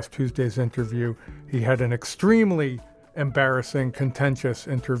after last Tuesday's interview, he had an extremely embarrassing, contentious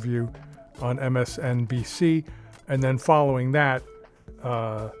interview on MSNBC. And then following that,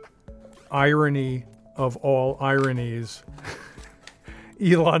 irony of all ironies,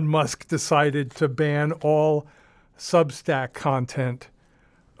 Elon Musk decided to ban all Substack content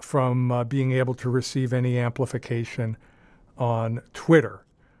from being able to receive any amplification on Twitter.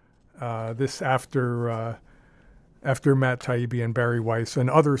 This after Matt Taibbi and Barry Weiss and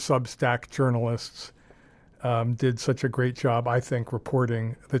other Substack journalists did such a great job, I think,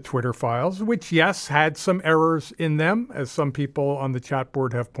 reporting the Twitter files, which, yes, had some errors in them, as some people on the chat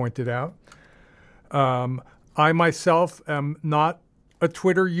board have pointed out. I myself am not a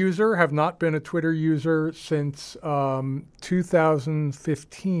Twitter user, have not been a Twitter user since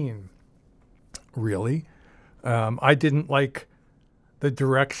 2015, really. I didn't like the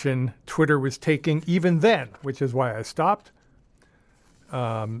direction Twitter was taking even then, which is why I stopped.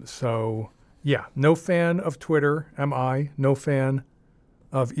 Yeah, no fan of Twitter, am I. No fan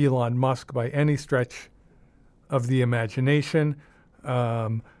of Elon Musk by any stretch of the imagination.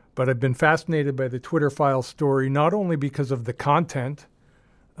 But I've been fascinated by the Twitter file story, not only because of the content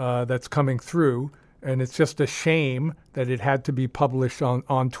that's coming through, and it's just a shame that it had to be published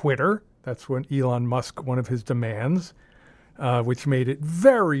on Twitter. That's what Elon Musk, one of his demands, which made it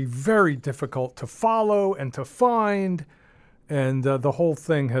very, very difficult to follow and to find. And the whole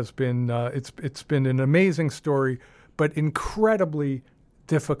thing has been, it's been an amazing story, but incredibly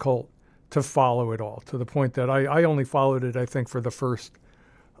difficult to follow it all, to the point that I only followed it, I think, for the first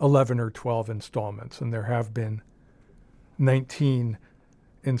 11 or 12 installments, and there have been 19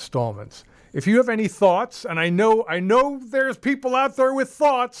 installments. If you have any thoughts, and I know there's people out there with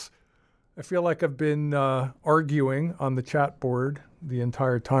thoughts, I feel like I've been arguing on the chat board the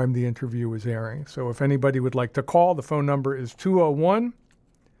entire time the interview was airing. So if anybody would like to call, the phone number is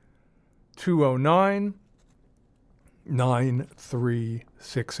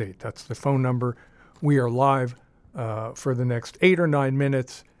 201-209-9368. That's the phone number. We are live for the next 8 or 9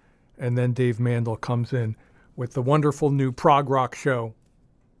 minutes, and then Dave Mandel comes in with the wonderful new prog rock show,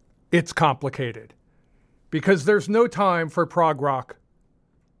 It's Complicated. Because there's no time for prog rock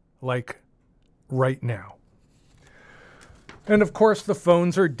like right now. And of course, the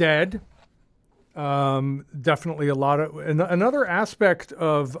phones are dead. Definitely a lot of another aspect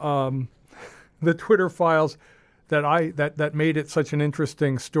of the Twitter files that made it such an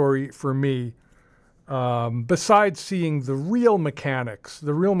interesting story for me. Besides seeing the real mechanics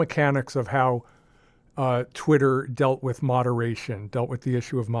of how Twitter dealt with moderation, dealt with the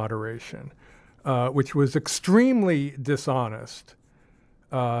issue of moderation, which was extremely dishonest.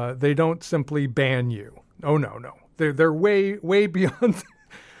 They don't simply ban you. Oh, no. They're way beyond.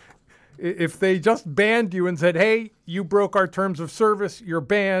 If they just banned you and said, hey, you broke our terms of service, you're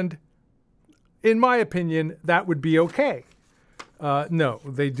banned, in my opinion, that would be okay. No,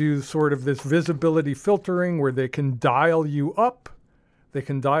 they do sort of this visibility filtering where they can dial you up. They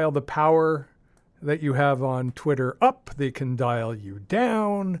can dial the power that you have on Twitter up. They can dial you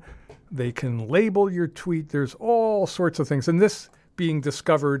down. They can label your tweet. There's all sorts of things. And this being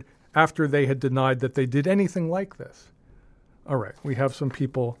discovered after they had denied that they did anything like this. All right, we have some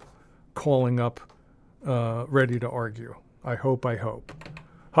people calling up ready to argue. I hope.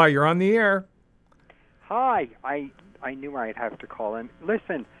 Hi, you're on the air. Hi, I knew I'd have to call in.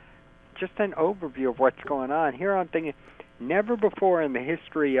 Listen, just an overview of what's going on. Here I'm thinking, never before in the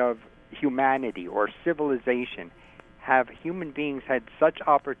history of humanity or civilization have human beings had such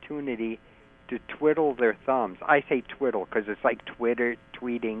opportunity to twiddle their thumbs. I say twiddle because it's like Twitter,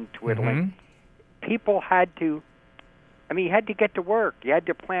 tweeting, twiddling. Mm-hmm. People had to, you had to get to work. You had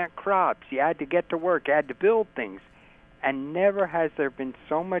to plant crops. You had to get to work. You had to build things. And never has there been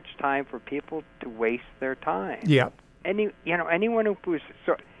so much time for people to waste their time. Yeah. Anyone who was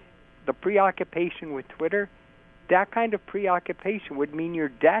the preoccupation with Twitter, that kind of preoccupation would mean your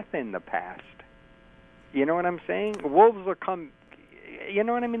death in the past. You know what I'm saying? Wolves will come. You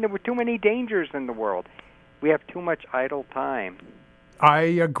know what I mean? There were too many dangers in the world. We have too much idle time. I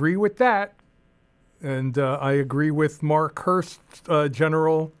agree with that, and I agree with Mark Hurst's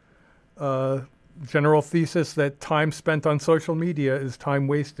general thesis that time spent on social media is time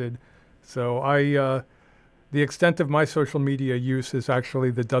wasted. So the extent of my social media use is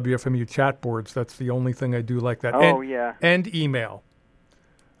actually the WFMU chat boards. That's the only thing I do like that. And email.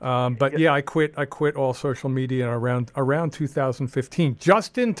 But yeah, I quit all social media around 2015,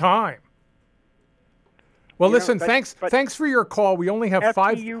 just in time. Well, listen, thanks for your call. We only have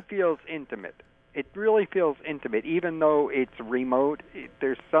FTU feels intimate. It really feels intimate, even though it's remote.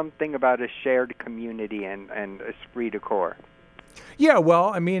 There's something about a shared community and esprit de corps. Yeah,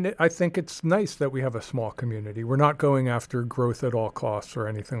 well, I think it's nice that we have a small community. We're not going after growth at all costs or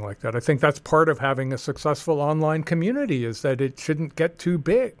anything like that. I think that's part of having a successful online community is that it shouldn't get too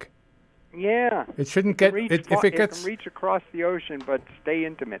big. Yeah. It shouldn't get... It can reach across the ocean, but stay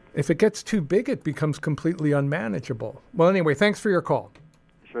intimate. If it gets too big, it becomes completely unmanageable. Well, anyway, thanks for your call.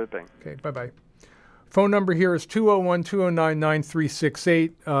 Sure thing. Okay, bye-bye. Phone number here is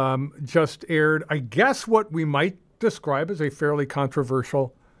 201-209-9368. Just aired, I guess, what we might describe as a fairly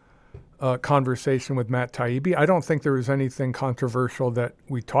controversial conversation with Matt Taibbi. I don't think there was anything controversial that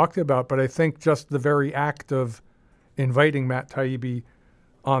we talked about, but I think just the very act of inviting Matt Taibbi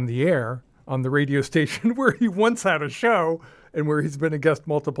on the air, on the radio station where he once had a show and where he's been a guest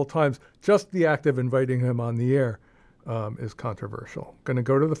multiple times, just the act of inviting him on the air is controversial. Going to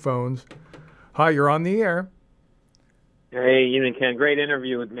go to the phones. Hi, you're on the air. Hey, Ewan Ken. Great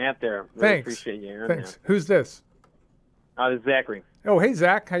interview with Matt there. Really Thanks. Appreciate you. Thanks. Who's this? This is Zachary. Oh, hey,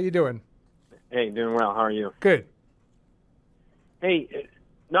 Zach. How you doing? Hey, doing well. How are you? Good. Hey,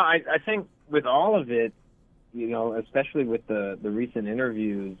 no, I think with all of it, especially with the recent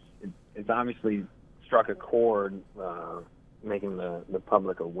interviews, it's obviously struck a chord, making the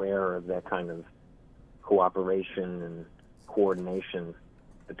public aware of that kind of cooperation and coordination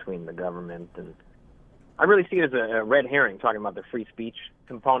between the government. And I really see it as a red herring, talking about the free speech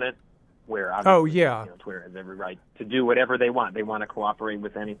component, where Twitter has every right to do whatever they want. They want to cooperate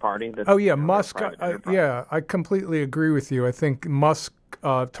with any party. Musk. I completely agree with you. I think Musk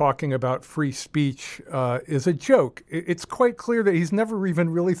talking about free speech is a joke. It's quite clear that he's never even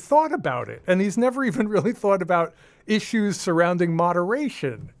really thought about it, and he's never even really thought about issues surrounding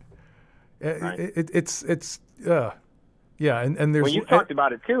moderation. Right. And there's... Well, you talked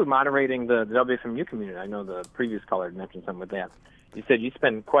about it, too, moderating the WFMU community. I know the previous caller mentioned something with that. You said you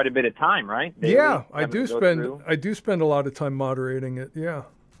spend quite a bit of time, right? Daily, I do spend a lot of time moderating it, yeah.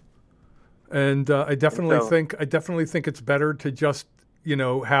 And I definitely think it's better to just,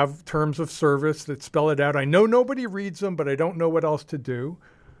 have terms of service that spell it out. I know nobody reads them, but I don't know what else to do.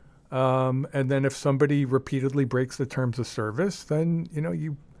 And then if somebody repeatedly breaks the terms of service, then,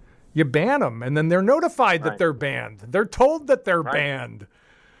 you ban them, and then they're notified that they're banned. They're told that they're banned.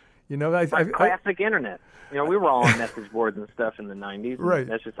 Classic internet. We were all on message boards and stuff in the 90s. Right.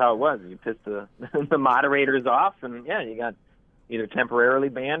 That's just how it was. You pissed the moderators off, and you either temporarily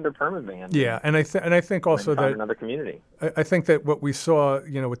banned or permanent banned. Yeah, and I think also that another community. I think that what we saw,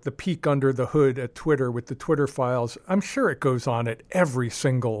 with the peek under the hood at Twitter with the Twitter files, I'm sure it goes on at every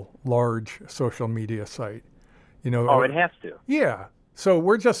single large social media site. Oh, it has to. Yeah. So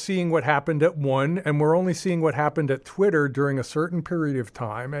we're just seeing what happened at one, and we're only seeing what happened at Twitter during a certain period of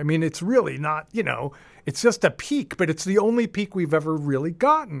time. I mean, it's really not, it's just a peek, but it's the only peek we've ever really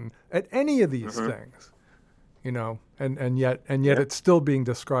gotten at any of these things, and yet it's still being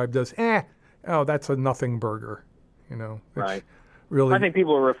described as, that's a nothing burger, Right. Really, I think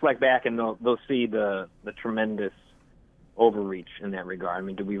people will reflect back and they'll see the tremendous overreach in that regard. I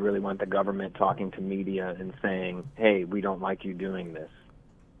mean, do we really want the government talking to media and saying, hey, we don't like you doing this,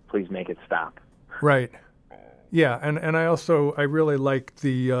 please make it stop? Right. Yeah, and I really like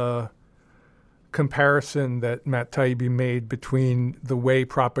the comparison that Matt Taibbi made between the way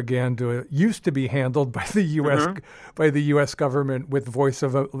propaganda used to be handled by the U.S. government with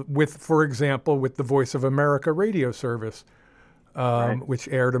for example, with the Voice of America radio service, which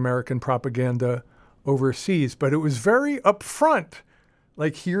aired American propaganda overseas, but it was very upfront.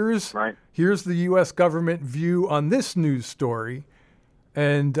 Like here's the U.S. government view on this news story,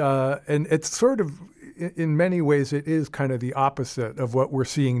 and it's sort of, in many ways, it is kind of the opposite of what we're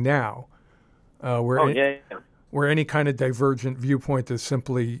seeing now, where any kind of divergent viewpoint is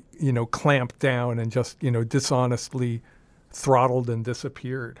simply clamped down and just dishonestly throttled and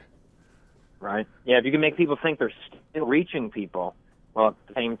disappeared. Right. Yeah. If you can make people think they're still reaching people, while at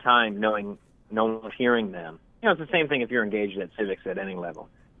the same time knowing no one's hearing them. It's the same thing if you're engaged at civics at any level.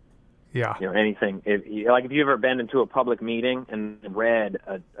 Yeah. Anything. If you've ever been into a public meeting and read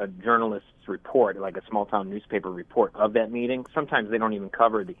a journalist's report, like a small-town newspaper report of that meeting, sometimes they don't even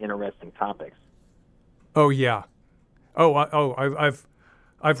cover the interesting topics. Oh, yeah. I've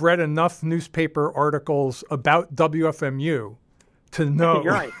read enough newspaper articles about WFMU to know,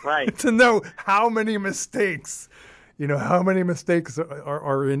 You're right. to know how many mistakes how many mistakes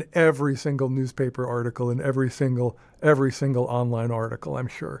are in every single newspaper article and every single online article, I'm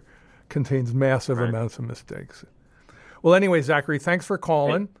sure, contains massive amounts of mistakes. Well, anyway, Zachary, thanks for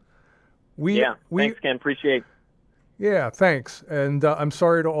calling. Thanks, Ken. Appreciate. Yeah, thanks. And I'm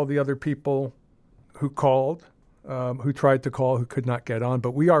sorry to all the other people who called, who tried to call, who could not get on.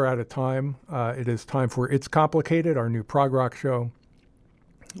 But we are out of time. It is time for It's Complicated, our new prog rock show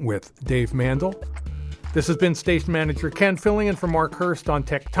with Dave Mandel. This has been Station Manager Ken filling in for Mark Hurst on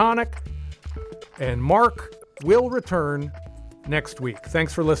Tectonic. And Mark will return next week.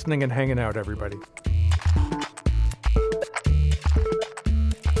 Thanks for listening and hanging out, everybody.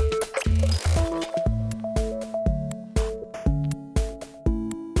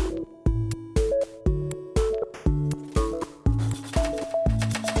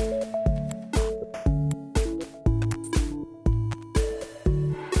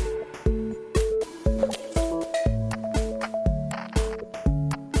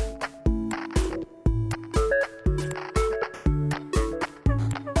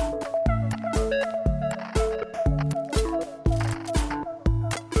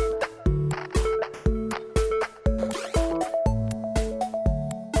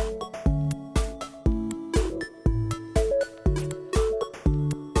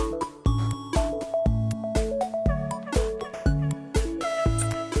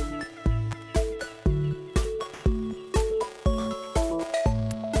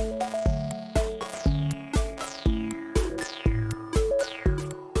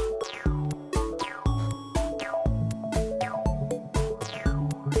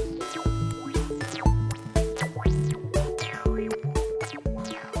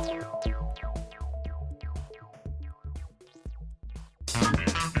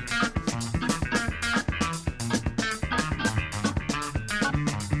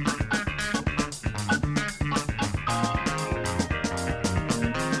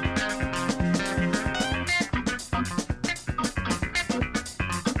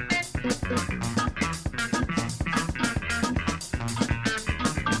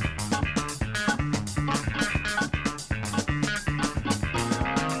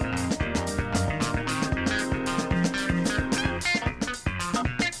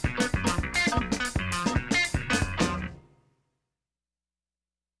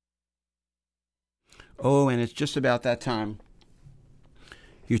 Oh, and it's just about that time.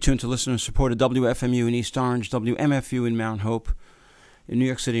 You're tuned to listener-supported WFMU in East Orange, WMFU in Mount Hope, in New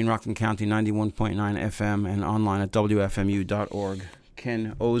York City and Rockland County, 91.9 FM, and online at WFMU.org.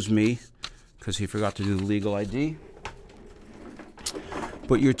 Ken owes me, because he forgot to do the legal ID.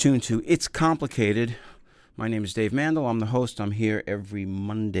 But you're tuned to It's Complicated. My name is Dave Mandel. I'm the host. I'm here every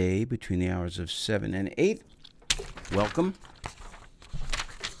Monday between the hours of 7 and 8. Welcome.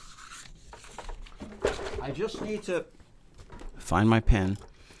 I just need to find my pen.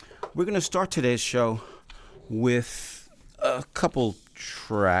 We're going to start today's show with a couple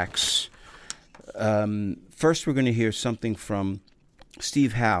tracks. First, we're going to hear something from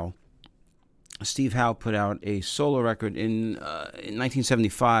Steve Howe. Steve Howe put out a solo record in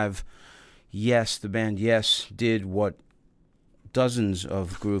 1975. Yes, the band Yes did what dozens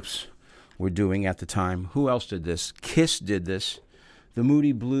of groups were doing at the time. Who else did this? Kiss did this. The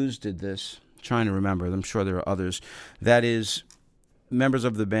Moody Blues did this. I'm trying to remember. I'm sure there are others. That is, members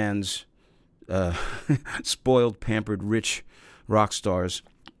of the band's spoiled, pampered, rich rock stars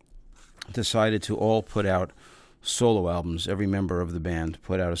decided to all put out solo albums. Every member of the band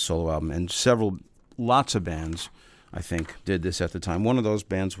put out a solo album, and lots of bands, I think, did this at the time. One of those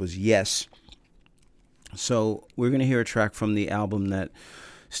bands was Yes. So we're going to hear a track from the album that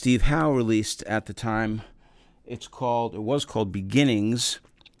Steve Howe released at the time. It was called Beginnings.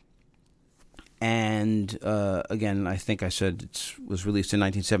 And again, I think I said it was released in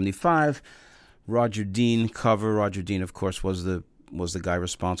 1975. Roger Dean cover. Roger Dean, of course, was the guy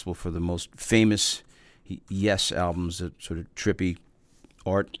responsible for the most famous Yes albums, that sort of trippy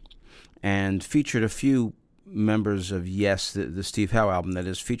art, and featured a few members of Yes. The Steve Howe album, that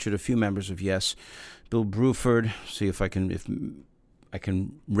is, featured a few members of Yes. Bill Bruford. See if I can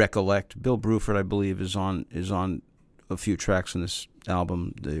recollect. Bill Bruford, I believe, is on a few tracks in this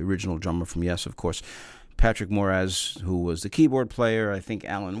album. The original drummer from Yes, of course. Patrick Moraz, who was the keyboard player. I think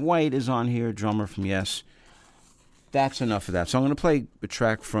Alan White is on here, drummer from Yes. That's enough of that. So I'm going to play a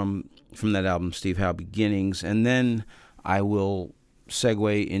track from that album, Steve Howe, Beginnings, and then I will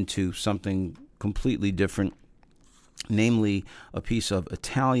segue into something completely different, namely a piece of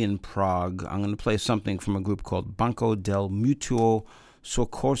Italian prog. I'm going to play something from a group called Banco del Mutuo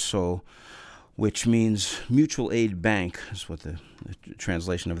Soccorso, which means Mutual Aid Bank, is what the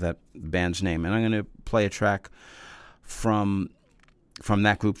translation of that band's name. And I'm going to play a track from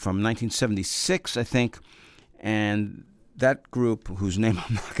that group from 1976, I think. And that group, whose name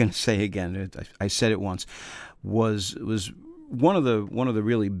I'm not going to say again, I said it once, was one of the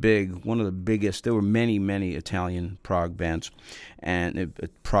really big, one of the biggest. There were many Italian prog bands, and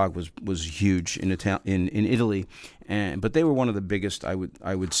prog was huge in Italy, but they were one of the biggest, I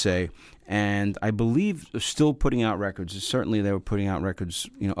would say, and I believe still putting out records. Certainly, they were putting out records,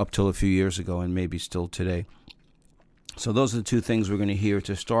 up till a few years ago, and maybe still today. So those are the two things we're going to hear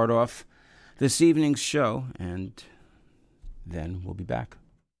to start off this evening's show, and then we'll be back.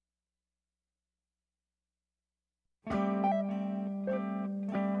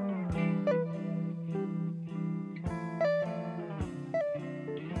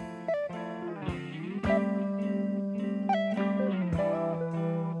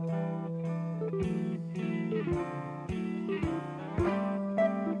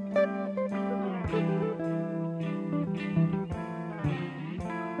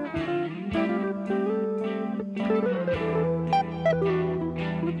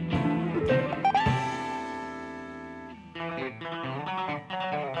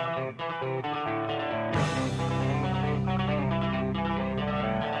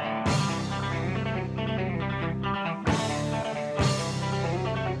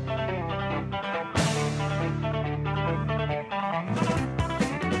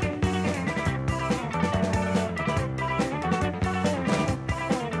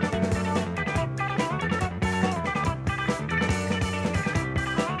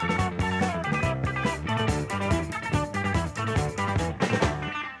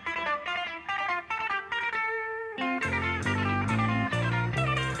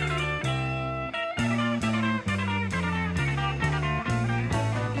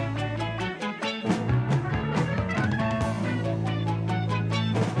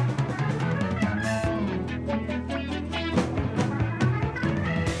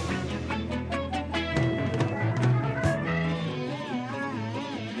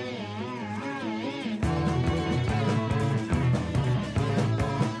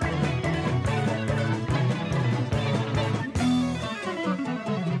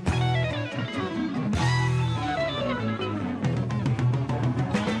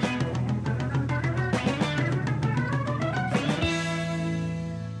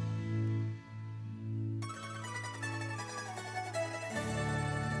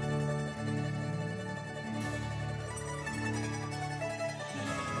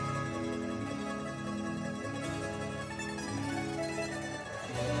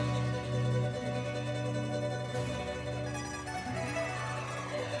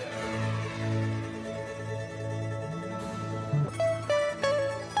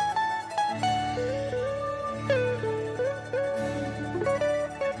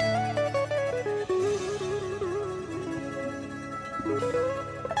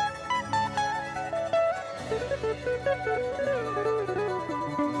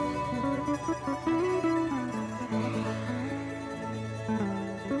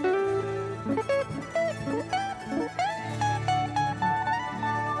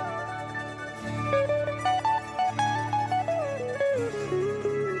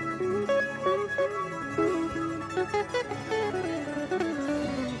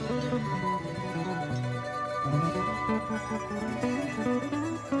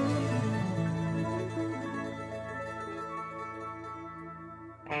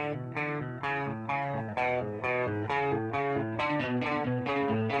 Bye.